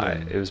person?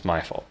 It was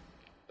my fault.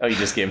 Oh, you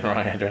just gave them the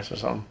wrong address or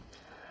something.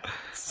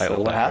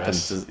 So what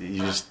happens?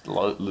 You just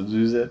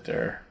lose it,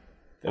 or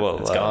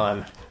it's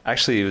gone?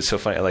 Actually, it was so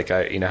funny. Like how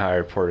I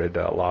reported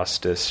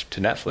Lost Disc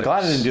to Netflix.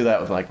 Glad I didn't do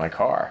that with my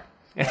car.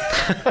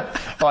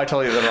 Oh, I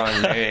told you the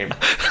wrong name.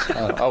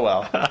 Oh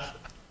well,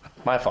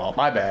 my fault.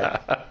 My bad.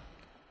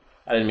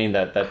 I didn't mean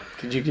that.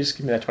 Could you just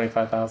give me that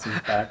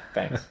 25,000 back?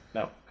 Thanks.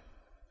 No.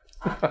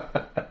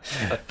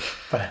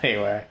 But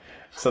anyway,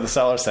 so the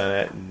seller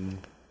sent it,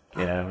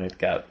 and it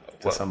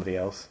got to somebody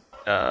else.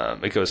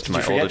 It goes to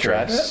my old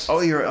address.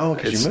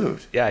 Because you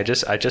moved. Yeah, I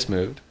just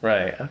moved.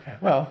 Right. Okay.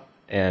 Well,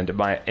 and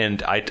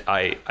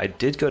I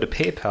did go to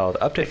PayPal to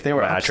update if they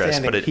were my address,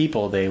 but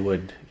people, they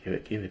would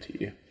give it to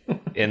you.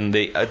 And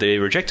they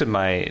rejected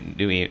my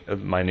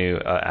new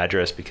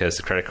address because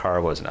the credit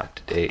card wasn't up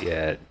to date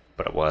yet,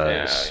 but it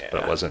was,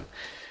 but it wasn't.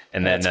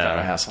 And that's then kind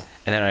of a hassle.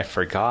 And then I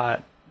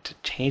forgot to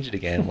change it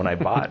again when I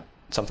bought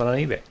something on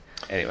eBay.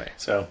 Anyway,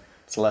 so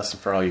it's a lesson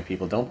for all you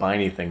people: don't buy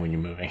anything when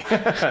you're moving.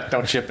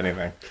 Don't ship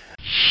anything.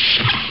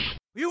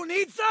 You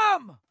need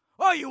some?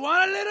 Oh, you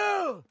want a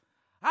little?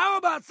 How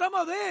about some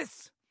of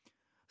this?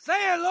 Say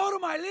hello to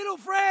my little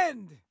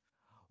friend.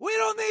 We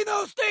don't need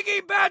no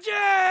stinking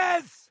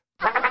badges!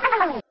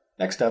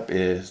 Next up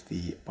is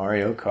the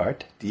Mario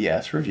Kart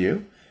DS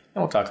review.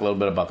 And we'll talk a little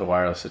bit about the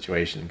wireless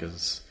situation,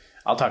 because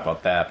I'll talk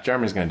about that. But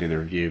Jeremy's going to do the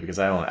review because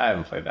I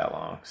haven't played that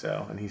long,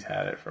 and he's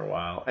had it for a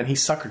while. And he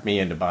suckered me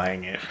into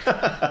buying it.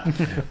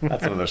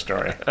 That's another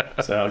story.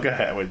 So go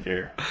ahead with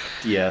your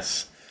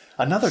DS.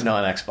 Another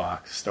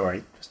non-Xbox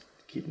story. Just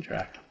keeping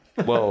track.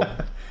 Well,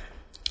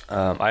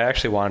 I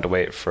actually wanted to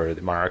wait for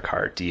the Mario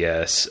Kart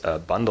DS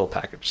bundle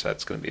package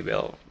that's going to be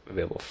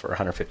available for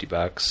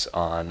 $150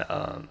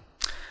 on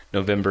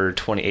November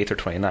 28th or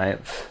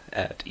 29th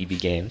at EB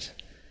Games.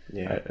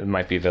 Yeah, it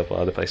might be available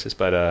other places,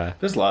 but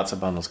there's lots of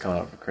bundles coming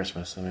up for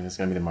Christmas. I mean, it's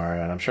going to be the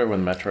Mario, and I'm sure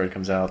when Metroid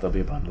comes out, there'll be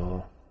a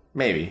bundle.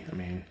 Maybe. I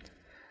mean,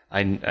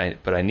 I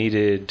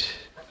needed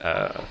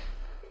Mario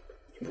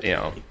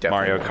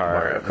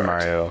Kart,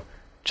 Mario,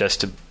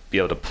 just to be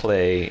able to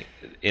play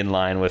in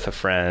line with a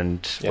friend,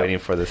 waiting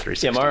for the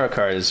 360. Yeah, Mario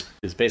Kart is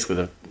basically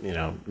the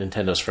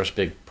Nintendo's first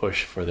big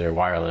push for their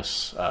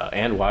wireless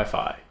and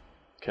Wi-Fi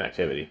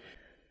connectivity.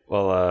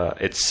 Well,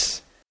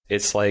 it's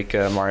like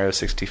Mario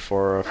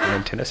 64 for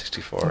Nintendo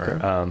 64.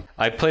 Okay.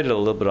 I played it a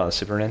little bit on the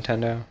Super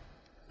Nintendo,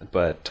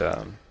 but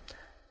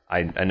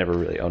I never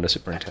really owned a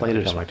Super Nintendo. I played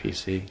it on my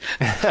PC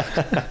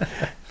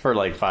for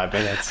like 5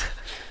 minutes.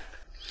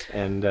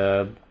 And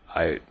how's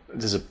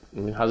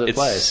it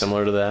play?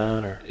 Similar to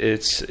that, or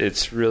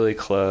it's really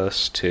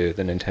close to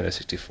the Nintendo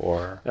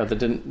 64. No, the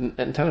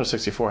Nintendo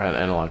 64 had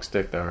an analog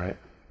stick, though, right?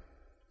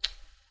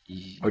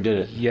 Or did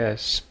it?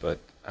 Yes, but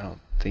I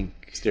don't think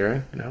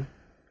steering.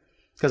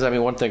 Because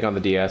one thing on the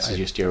DS is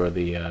you steer with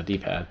the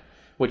D-pad,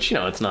 which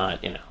it's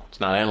not it's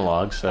not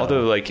analog. So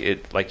although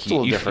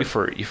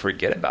you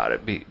forget about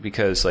it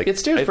because it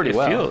steers pretty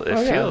well. It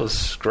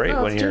feels great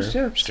when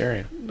you're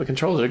steering. The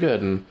controls are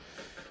good, and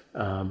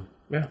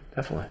yeah,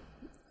 definitely.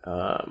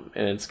 And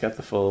it's got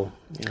the full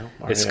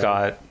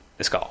Mario.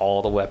 It's got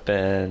all the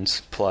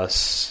weapons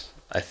plus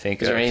I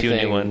think a few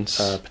new ones.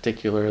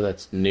 Particular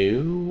that's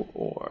new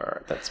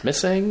or that's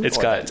missing? It's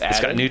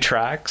got new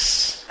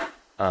tracks.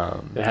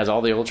 It has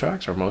all the old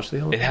tracks, or most of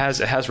the old. It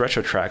has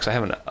retro tracks. I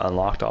haven't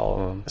unlocked all of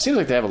them. It seems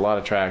like they have a lot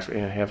of tracks, but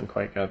I haven't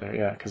quite got there.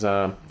 Yeah, because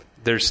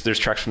there's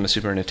tracks from the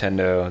Super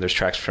Nintendo. There's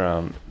tracks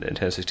from the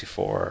Nintendo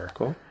 64.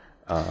 Cool.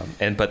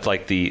 But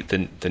like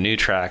the new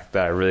track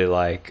that I really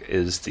like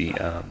is the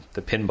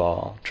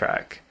pinball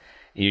track.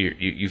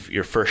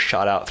 You're first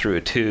shot out through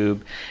a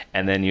tube,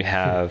 and then you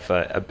have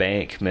a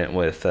bankment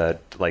with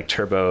like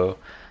turbo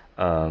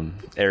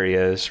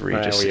areas where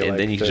you just and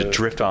then you just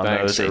drift on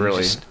those. And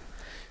really,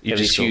 you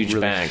just huge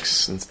really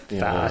banks and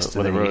fast,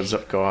 where the roads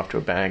go off to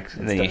a bank,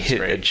 and then you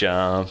hit a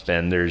jump,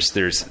 and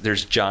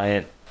there's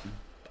giant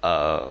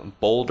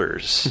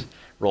boulders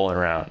rolling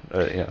around.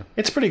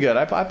 It's pretty good.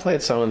 I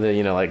played some of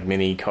the like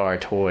mini car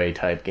toy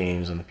type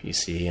games on the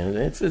PC, and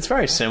it's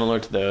very similar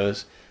to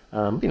those.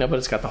 But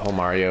it's got the whole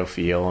Mario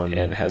feel and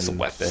it has the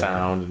weapon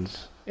sound,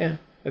 and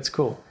it's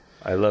cool.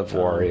 I love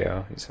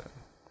Wario.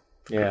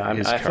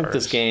 I think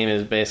this game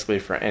is basically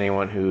for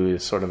anyone who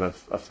is sort of a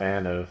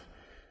fan of,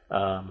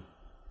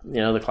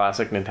 the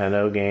classic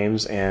Nintendo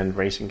games and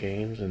racing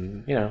games,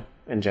 and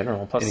in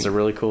general. Plus, it's a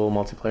really cool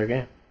multiplayer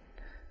game.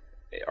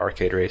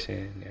 Arcade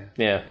racing,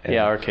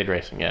 arcade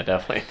racing,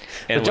 definitely.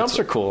 And the jumps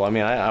are cool. I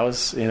mean, I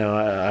was,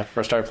 I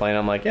first started playing.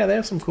 I'm like, they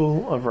have some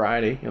cool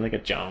variety. They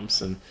get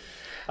jumps and.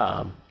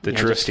 The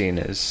drifting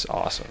is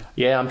awesome.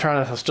 Yeah, I'm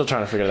still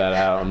trying to figure that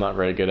out. I'm not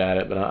very good at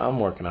it, but I'm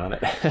working on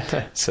it.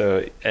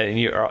 So, and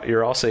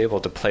you're also able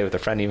to play with a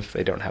friend even if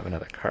they don't have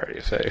another card.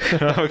 If they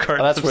have a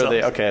card, that's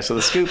themselves. Where so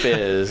the scoop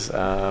is,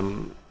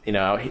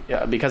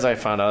 because I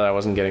found out I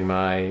wasn't getting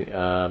my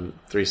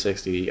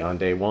 360 on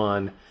day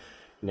one.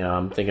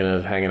 I'm thinking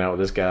of hanging out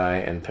with this guy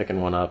and picking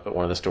one up at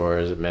one of the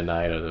stores at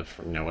midnight or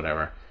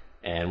whatever.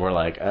 And we're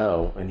like,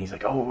 and he's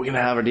like, we're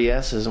gonna have our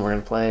DSs and we're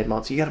gonna play.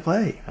 So you got to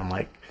play. I'm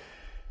like.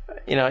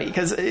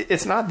 Because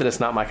it's not that it's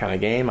not my kind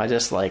of game. I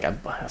just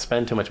I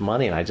spend too much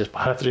money, and I just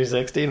bought a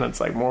 360, and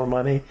it's more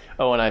money.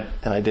 Oh, and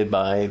I did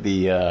buy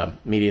the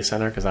media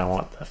center because I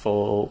want the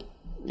full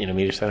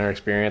media center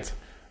experience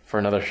for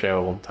another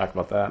show. We'll talk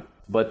about that.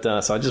 But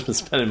so I've just been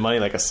spending money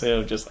like a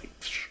sieve,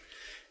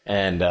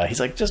 and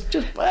he's like, just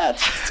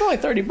it's only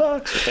 $30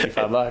 or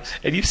 $35.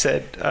 And you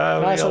said,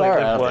 I said,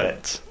 all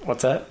right,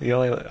 what's that?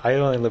 I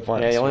only live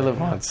once. Yeah, you only live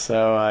once.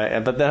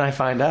 So, but then I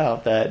find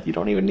out that you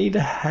don't even need to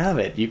have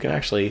it. You can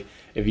actually,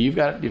 if you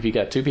got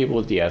two people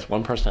with DS,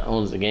 one person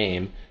owns the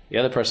game, the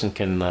other person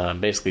can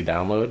basically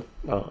download,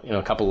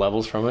 a couple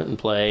levels from it and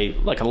play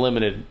like a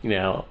limited,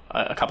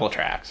 a couple of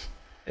tracks.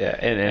 Yeah,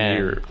 and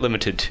you're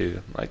limited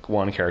to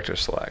one character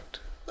select.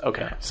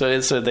 Okay, so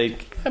it's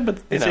like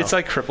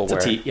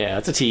tripleware.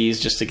 It's a tease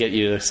just to get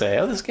you to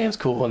say, this game's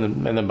cool,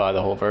 and then buy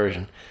the whole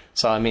version.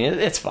 So I mean,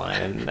 it's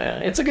fine,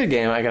 and it's a good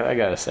game. I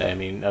gotta say, I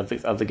mean, of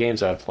the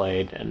games I've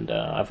played, and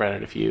I've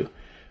rented a few,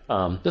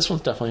 this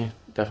one's definitely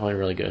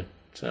really good.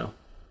 So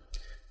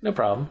no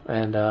problem,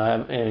 and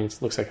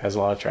it looks like it has a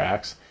lot of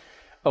tracks.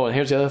 Oh, and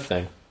here's the other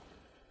thing.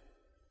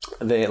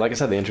 They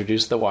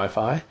introduced the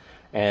Wi-Fi,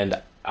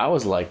 and I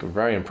was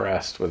very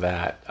impressed with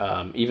that.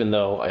 Even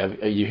though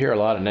you hear a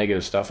lot of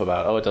negative stuff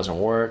about, it doesn't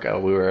work.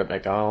 We were at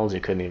McDonald's, you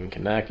couldn't even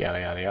connect, yada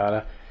yada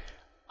yada.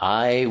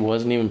 I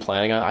wasn't even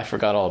planning on it. I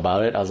forgot all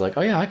about it. I was like,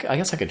 I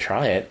guess I could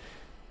try it.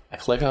 I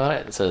click on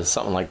it. It says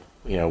something like,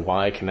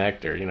 Y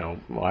connect or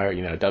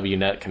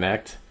WNet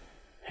connect.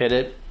 Hit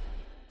it.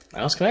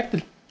 I was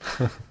connected,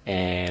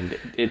 and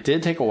it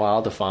did take a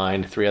while to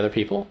find 3 other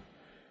people,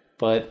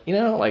 but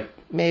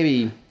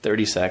maybe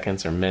 30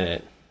 seconds or a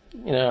minute.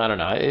 I don't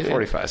know.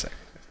 45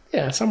 seconds.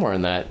 Yeah, somewhere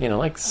in that.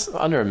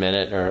 Under a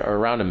minute or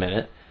around a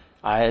minute,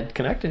 I had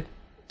connected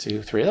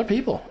to 3 other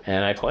people,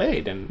 and I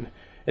played. And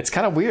it's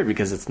kind of weird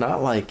because it's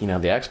not like, the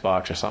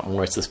Xbox or something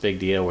where it's this big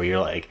deal where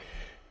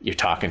you're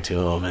talking to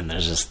them, and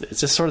it's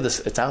just sort of this.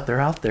 It's out there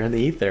in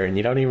the ether, and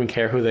you don't even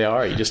care who they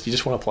are. You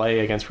just want to play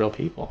against real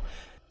people.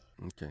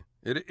 Okay,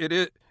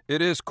 it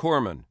is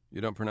Corman.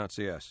 You don't pronounce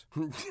the S.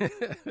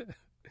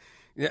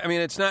 Yeah, I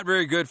mean, it's not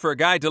very good for a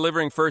guy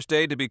delivering first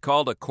aid to be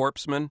called a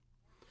corpseman.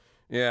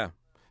 Yeah,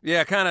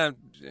 kind of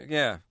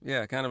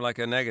like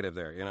a negative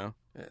there,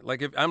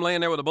 Like if I'm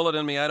laying there with a bullet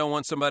in me, I don't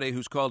want somebody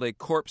who's called a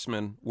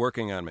corpseman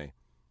working on me.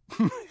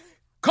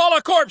 Call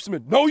a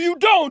corpseman! No, you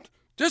don't!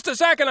 Just a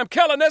second, I'm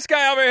killing this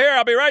guy over here.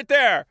 I'll be right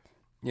there.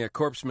 Yeah,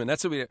 corpseman,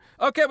 that's what we do.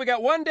 Okay, we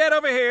got one dead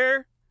over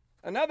here,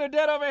 another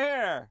dead over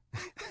here.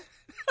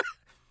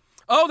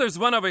 Oh, there's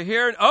one over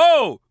here.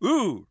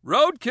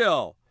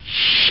 Roadkill.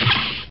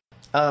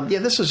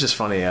 This was just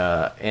funny.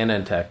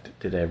 AnandTech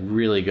did a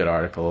really good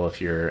article.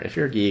 If you're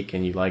a geek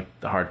and you like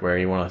the hardware,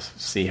 you want to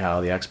see how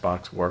the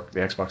Xbox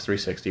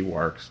 360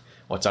 works,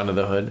 what's under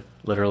the hood,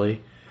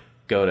 literally,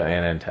 go to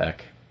AnandTech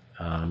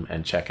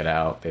and check it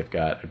out. They've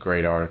got a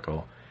great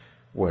article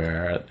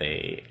where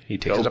he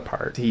takes it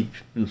apart. He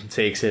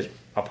takes it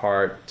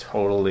apart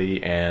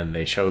totally, and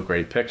they show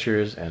great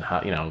pictures and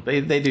how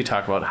they do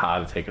talk about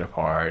how to take it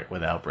apart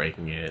without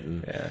breaking it,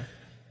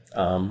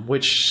 and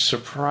which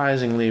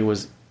surprisingly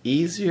was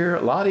a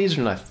lot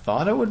easier than I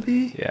thought it would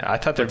be. Yeah, I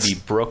thought there'd be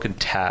broken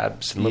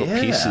tabs and little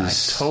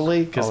pieces.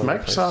 Totally, because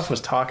Microsoft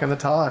was talking the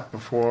talk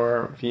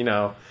before,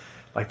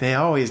 like they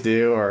always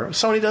do, or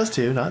Sony does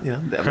too. Not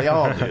they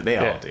all do. They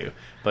all do.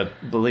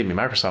 But believe me,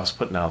 Microsoft's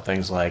putting out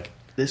things like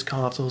this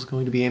console is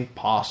going to be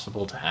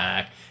impossible to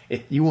hack.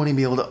 You won't even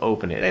be able to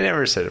open it. They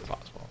never said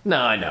impossible. No,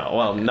 I know.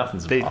 Well,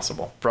 nothing's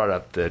impossible. Brought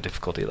up the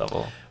difficulty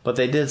level. But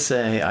they did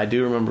say, I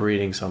do remember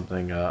reading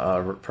something,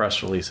 a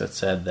press release that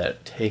said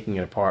that taking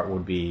it apart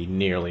would be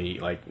nearly,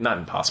 like, not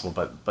impossible,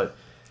 but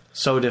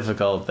so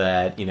difficult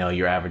that, you know,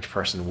 your average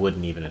person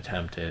wouldn't even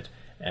attempt it.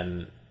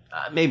 And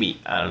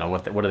maybe, I don't know,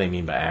 what do they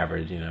mean by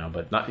average, you know,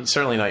 but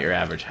certainly not your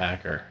average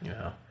hacker, you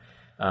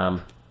know.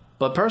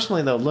 But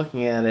personally, though,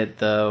 looking at it,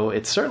 though,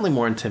 it's certainly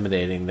more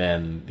intimidating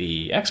than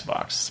the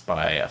Xbox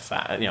by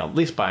at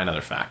least by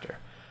another factor.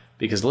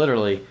 Because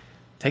literally,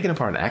 taking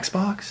apart an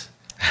Xbox,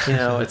 you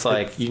know, it's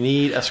like you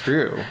need a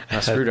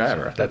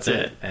screwdriver. That's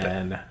it.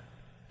 And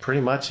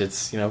pretty much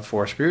it's, you know,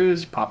 4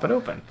 screws, pop it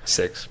open.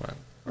 6, man.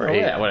 Or 8.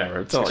 Yeah,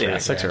 whatever. It's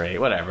 6 or 8,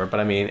 whatever. But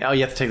I mean,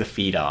 you have to take the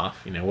feet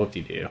off, you know,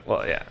 whoop-de-doo.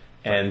 Well, yeah.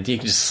 And you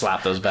can just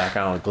slap those back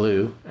on with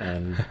glue,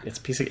 and it's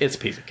a piece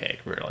of cake,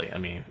 really. I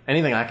mean,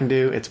 anything I can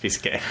do, it's a piece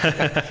of cake.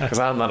 Because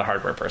I'm not a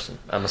hardware person.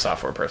 I'm a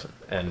software person.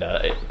 And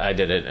I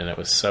did it, and it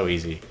was so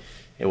easy.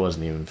 It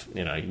wasn't even,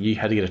 you know, you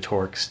had to get a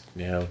Torx,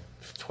 you know,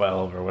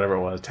 12 or whatever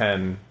it was,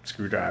 10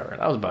 screwdriver.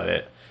 That was about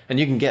it. And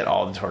you can get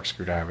all the Torx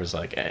screwdrivers,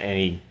 like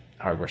any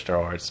hardware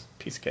store. It's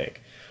a piece of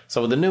cake.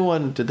 So with the new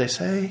one, did they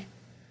say?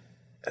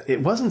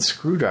 It wasn't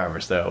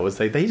screwdrivers, though. It was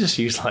they just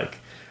used, like,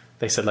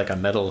 they said, like, a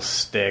metal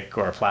stick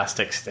or a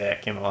plastic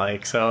stick, you know,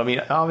 like. So, I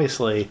mean,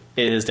 obviously,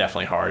 it is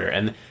definitely harder.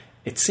 And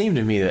it seemed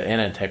to me that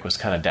AnandTech was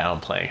kind of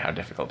downplaying how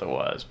difficult it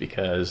was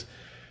because,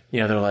 you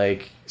know, they're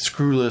like,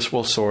 screwless,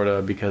 well, sort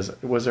of, because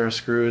was there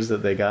screws that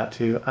they got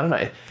to? I don't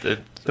know.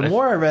 The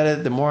more I read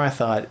it, the more I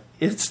thought,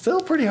 it's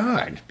still pretty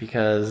hard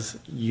because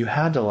you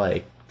had to,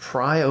 like,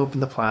 pry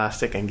open the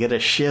plastic and get a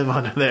shiv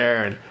under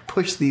there and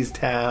push these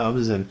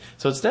tabs. And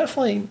so it's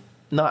definitely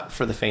not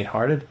for the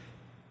faint-hearted,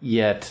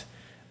 yet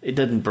it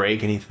didn't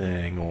break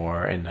anything,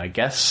 and I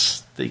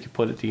guess that you could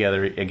put it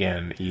together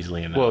again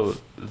easily enough. Well,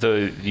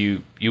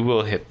 you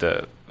will hit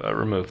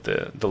remove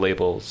the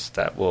labels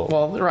that will.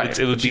 Well, right.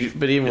 It would be,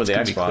 but even with the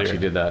Xbox, you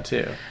did that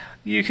too.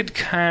 You could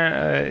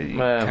kind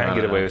of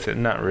get away with it.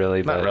 Not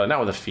really. Not really. Not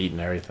with the feet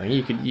and everything.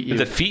 You could.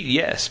 The feet,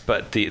 yes,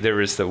 but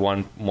there is the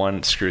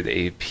one screw that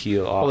you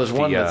peel off. Well, there's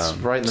one that's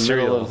right in the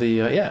middle of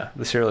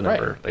the serial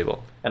number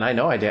label. And I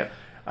know I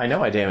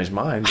damaged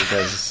mine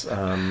because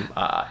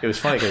it was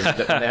funny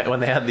because when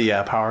they had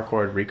the power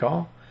cord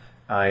recall,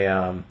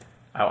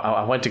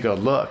 I went to go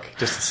look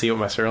just to see what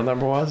my serial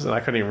number was, and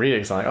I couldn't even read it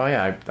because I'm like, oh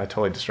yeah, I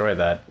totally destroyed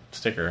that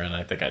sticker, and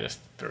I think I just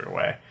threw it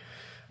away.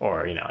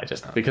 Or, you know, I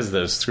just, because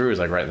those screws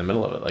like right in the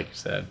middle of it, like you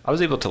said. I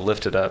was able to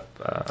lift it up.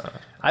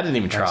 I didn't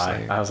even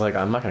try. I was like,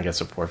 I'm not going to get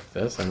support for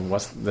this. I mean,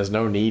 there's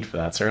no need for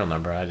that serial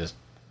number. I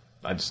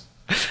just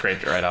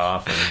scraped it right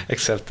off. And,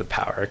 except the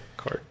power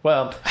cord.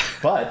 Well,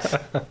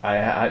 but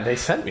they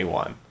sent me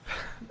one.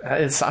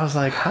 I was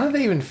like, how did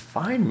they even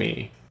find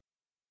me?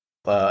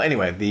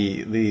 Anyway,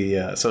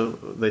 so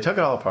they took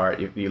it all apart.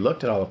 You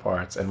looked at all the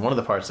parts, and one of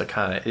the parts that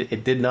kind of,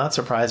 it did not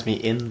surprise me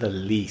in the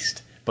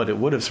least. But it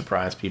would have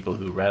surprised people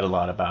who read a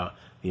lot about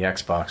the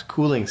Xbox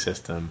cooling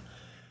system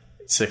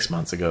 6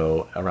 months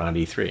ago around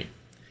E3.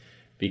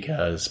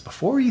 Because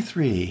before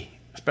E3,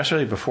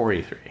 especially before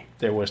E3,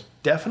 there was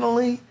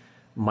definitely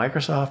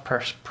Microsoft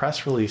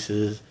press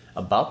releases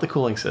about the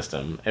cooling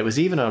system. It was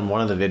even on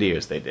one of the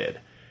videos they did.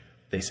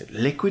 They said,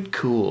 liquid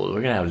cool.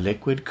 We're going to have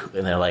liquid cool.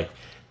 And they're like,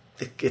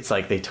 it's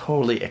like they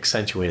totally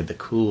accentuated the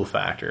cool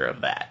factor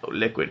of that,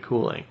 liquid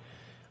cooling.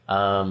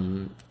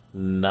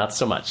 Not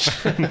so much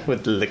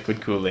with liquid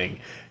cooling.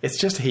 It's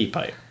just a heat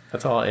pipe.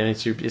 That's all, and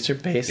it's your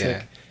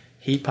basic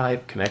heat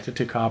pipe connected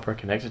to copper,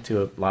 connected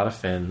to a lot of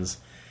fins.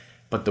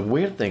 But the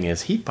weird thing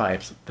is, heat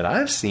pipes that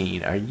I've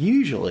seen are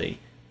usually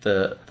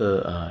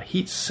the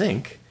heat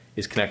sink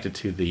is connected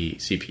to the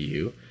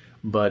CPU,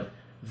 but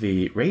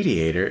the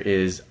radiator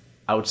is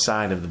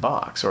outside of the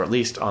box, or at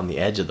least on the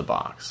edge of the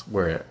box,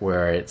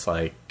 where it's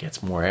like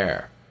gets more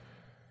air.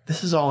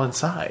 This is all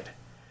inside,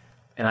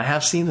 and I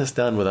have seen this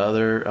done with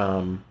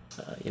other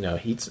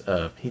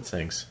heat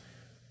sinks,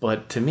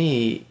 but to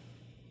me,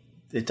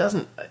 it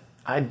doesn't.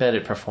 I bet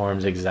it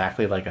performs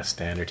exactly like a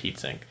standard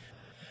heatsink.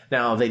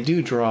 Now, they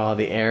do draw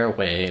the air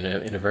away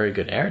in a very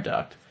good air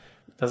duct.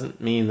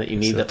 Doesn't mean that you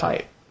need the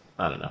pipe.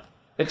 I don't know.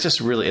 It's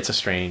just really, it's a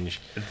strange.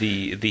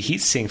 The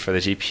heatsink for the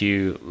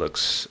GPU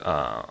looks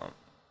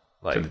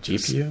like for the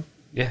GPU.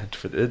 Yeah,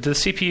 for the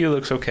CPU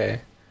looks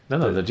okay.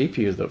 No, the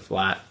GPU is the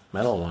flat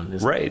metal one.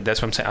 Right,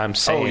 that's what I'm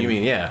saying. Oh, you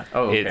mean, yeah.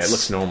 Oh, okay. It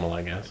looks normal,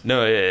 I guess.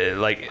 No, it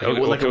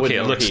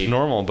looks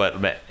normal,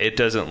 but it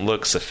doesn't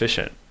look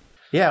sufficient.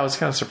 Yeah, I was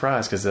kind of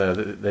surprised because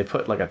they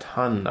put like a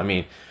ton. I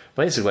mean,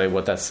 basically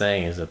what that's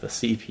saying is that the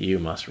CPU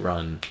must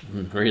run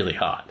really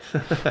hot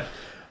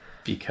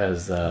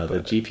because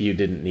the GPU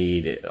didn't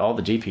need it. All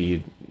the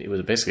GPU, it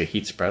was basically a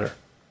heat spreader.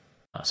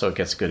 So it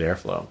gets good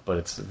airflow, but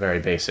it's a very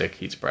basic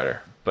heat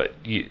spreader. But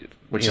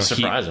which is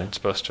surprising. It's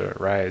supposed to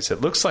rise.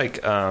 It looks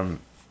like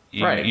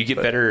you get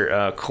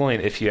better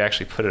cooling if you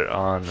actually put it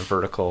on a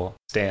vertical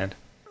stand.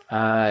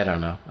 I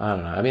don't know.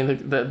 I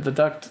mean, the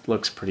duct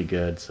looks pretty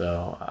good,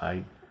 so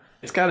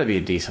It's got to be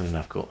a decent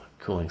enough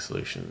cooling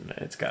solution.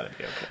 It's got to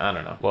be okay. I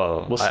don't know.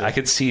 Well, We'll see. I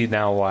could see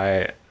now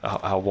why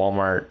how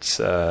Walmart's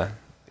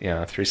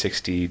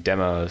 360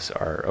 demos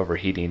are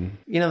overheating.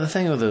 The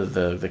thing with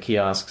the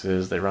kiosks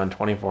is they run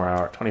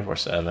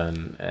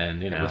 24/7,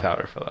 and without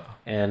airflow.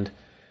 And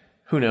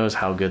who knows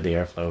how good the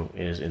airflow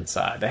is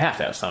inside? They have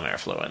to have some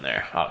airflow in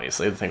there.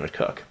 Obviously, the thing would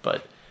cook,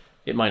 but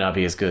it might not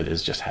be as good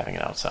as just having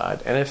it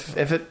outside. And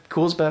if it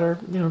cools better,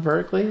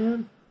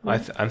 vertically,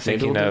 I'm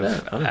thinking we'll do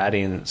of that.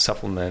 adding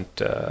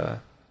supplement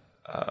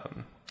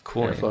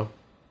cooling. Airflow.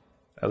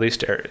 At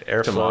least To mod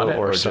airflow it,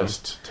 or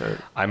just to.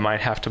 I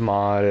might have to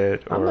mod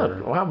it.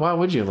 Why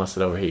would you unless it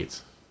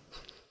overheats?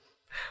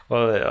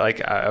 Well,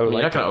 like I would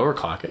You're like not going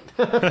to overclock it.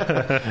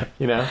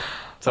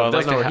 So I it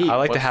doesn't overheat.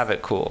 like to have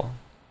it cool.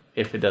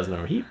 If it doesn't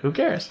overheat, who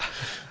cares?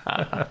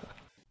 I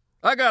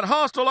got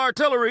hostile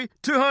artillery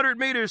 200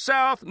 meters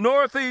south,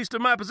 northeast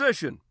of my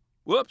position.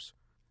 Whoops.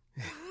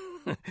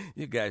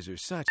 You guys are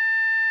such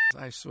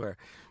I swear.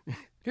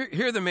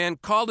 Here the man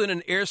called in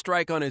an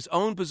airstrike on his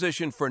own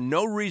position for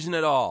no reason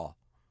at all.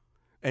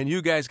 And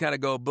you guys got to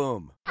go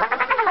boom.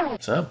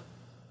 What's up?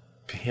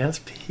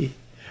 PSP.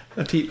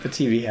 The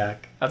TV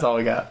hack. That's all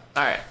we got.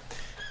 All right.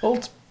 Well,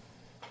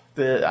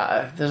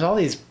 there's all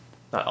these...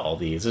 Not all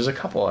these. There's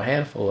a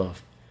handful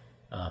of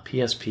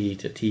PSP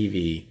to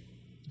TV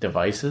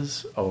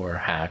devices or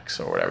hacks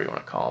or whatever you want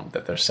to call them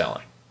that they're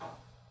selling.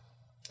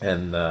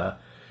 And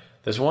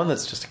there's one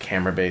that's just a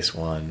camera-based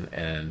one,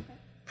 and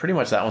pretty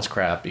much that one's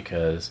crap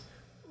because...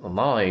 Well,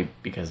 not only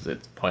because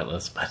it's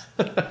pointless, but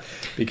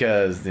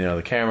because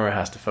the camera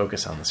has to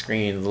focus on the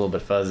screen, it's a little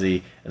bit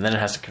fuzzy, and then it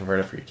has to convert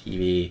it for your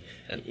TV.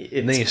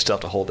 And then you still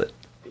have to hold it.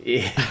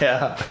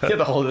 Yeah, you have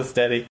to hold it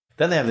steady.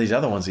 Then they have these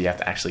other ones that you have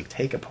to actually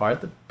take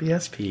apart the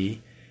PSP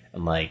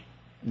and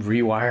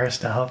rewire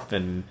stuff,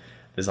 and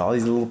there's all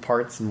these little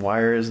parts and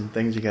wires and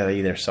things you got to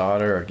either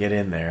solder or get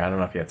in there. I don't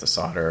know if you have to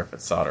solder or if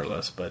it's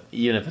solderless, but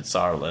even if it's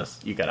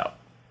solderless, you got to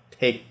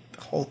take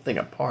the whole thing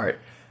apart.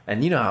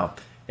 And you know how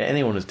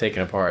anyone who's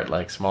taken apart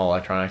small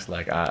electronics,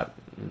 not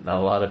a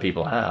lot of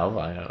people have.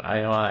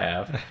 I know I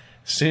have.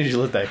 As soon as you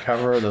lift that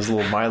cover, those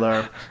little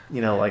Mylar,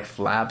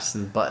 flaps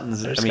and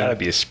buttons. There's got to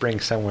be a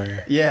spring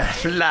somewhere. Yeah,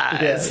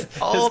 flies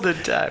all the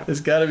time. There's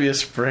got to be a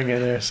spring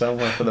in there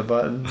somewhere for the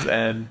buttons,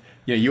 and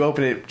you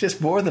open it just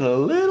more than a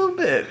little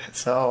bit,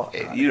 so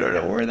you don't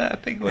know where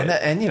that thing went.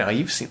 And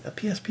you've seen the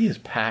PSP is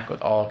packed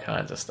with all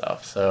kinds of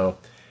stuff. So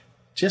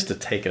just to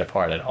take it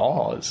apart at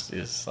all is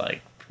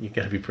you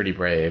got to be pretty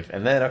brave.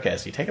 And then,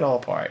 so you take it all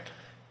apart.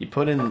 You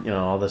put in,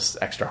 all this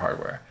extra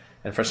hardware.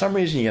 And for some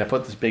reason, you got to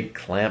put this big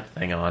clamp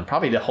thing on,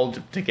 probably to hold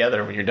it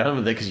together when you're done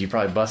with it because you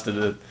probably busted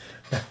the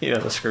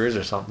screws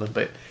or something.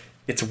 But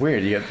it's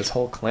weird. You got this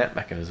whole clamp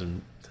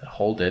mechanism to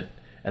hold it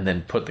and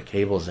then put the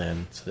cables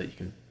in so that you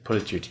can put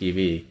it to your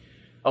TV.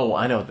 Oh,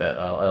 I know what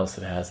else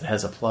it has. It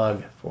has a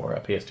plug for a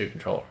PS2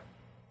 controller.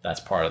 That's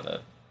part of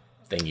the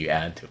thing you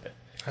add to it.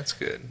 That's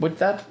good. But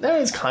that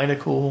is kind of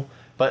cool.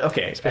 But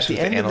especially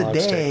at the end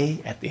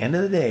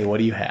of the day, what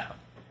do you have?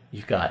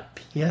 You've got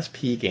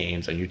PSP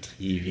games on your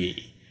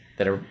TV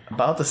that are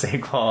about the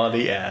same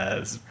quality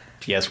as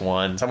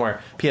PS1,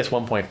 somewhere PS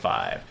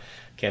 1.5.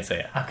 Can't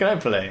say it. How can I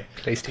play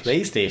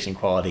PlayStation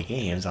quality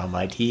games on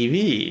my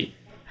TV?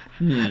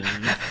 You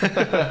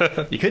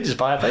could just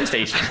buy a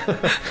PlayStation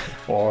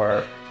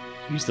or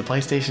use the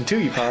PlayStation 2.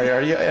 You probably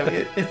already.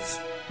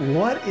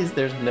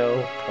 There's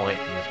no point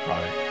in this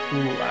product. I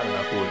don't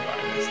know who would buy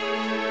this.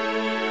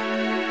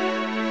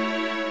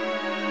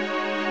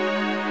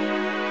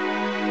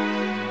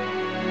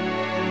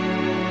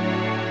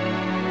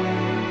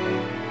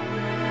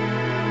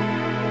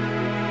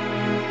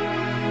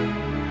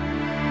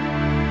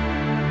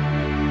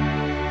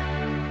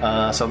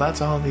 So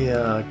that's all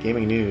the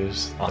gaming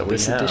news on that we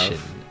this have. edition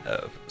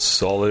of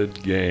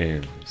Solid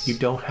Games. You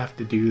don't have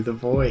to do the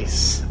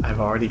voice. I've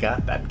already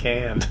got that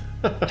canned.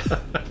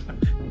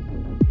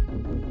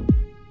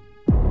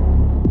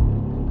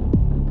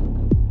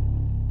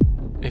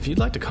 If you'd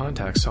like to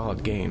contact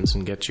Solid Games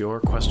and get your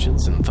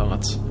questions and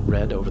thoughts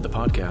read over the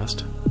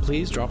podcast,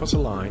 please drop us a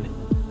line,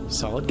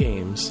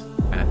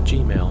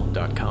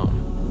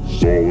 solidgames@gmail.com.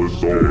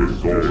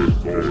 Solid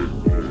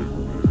Games.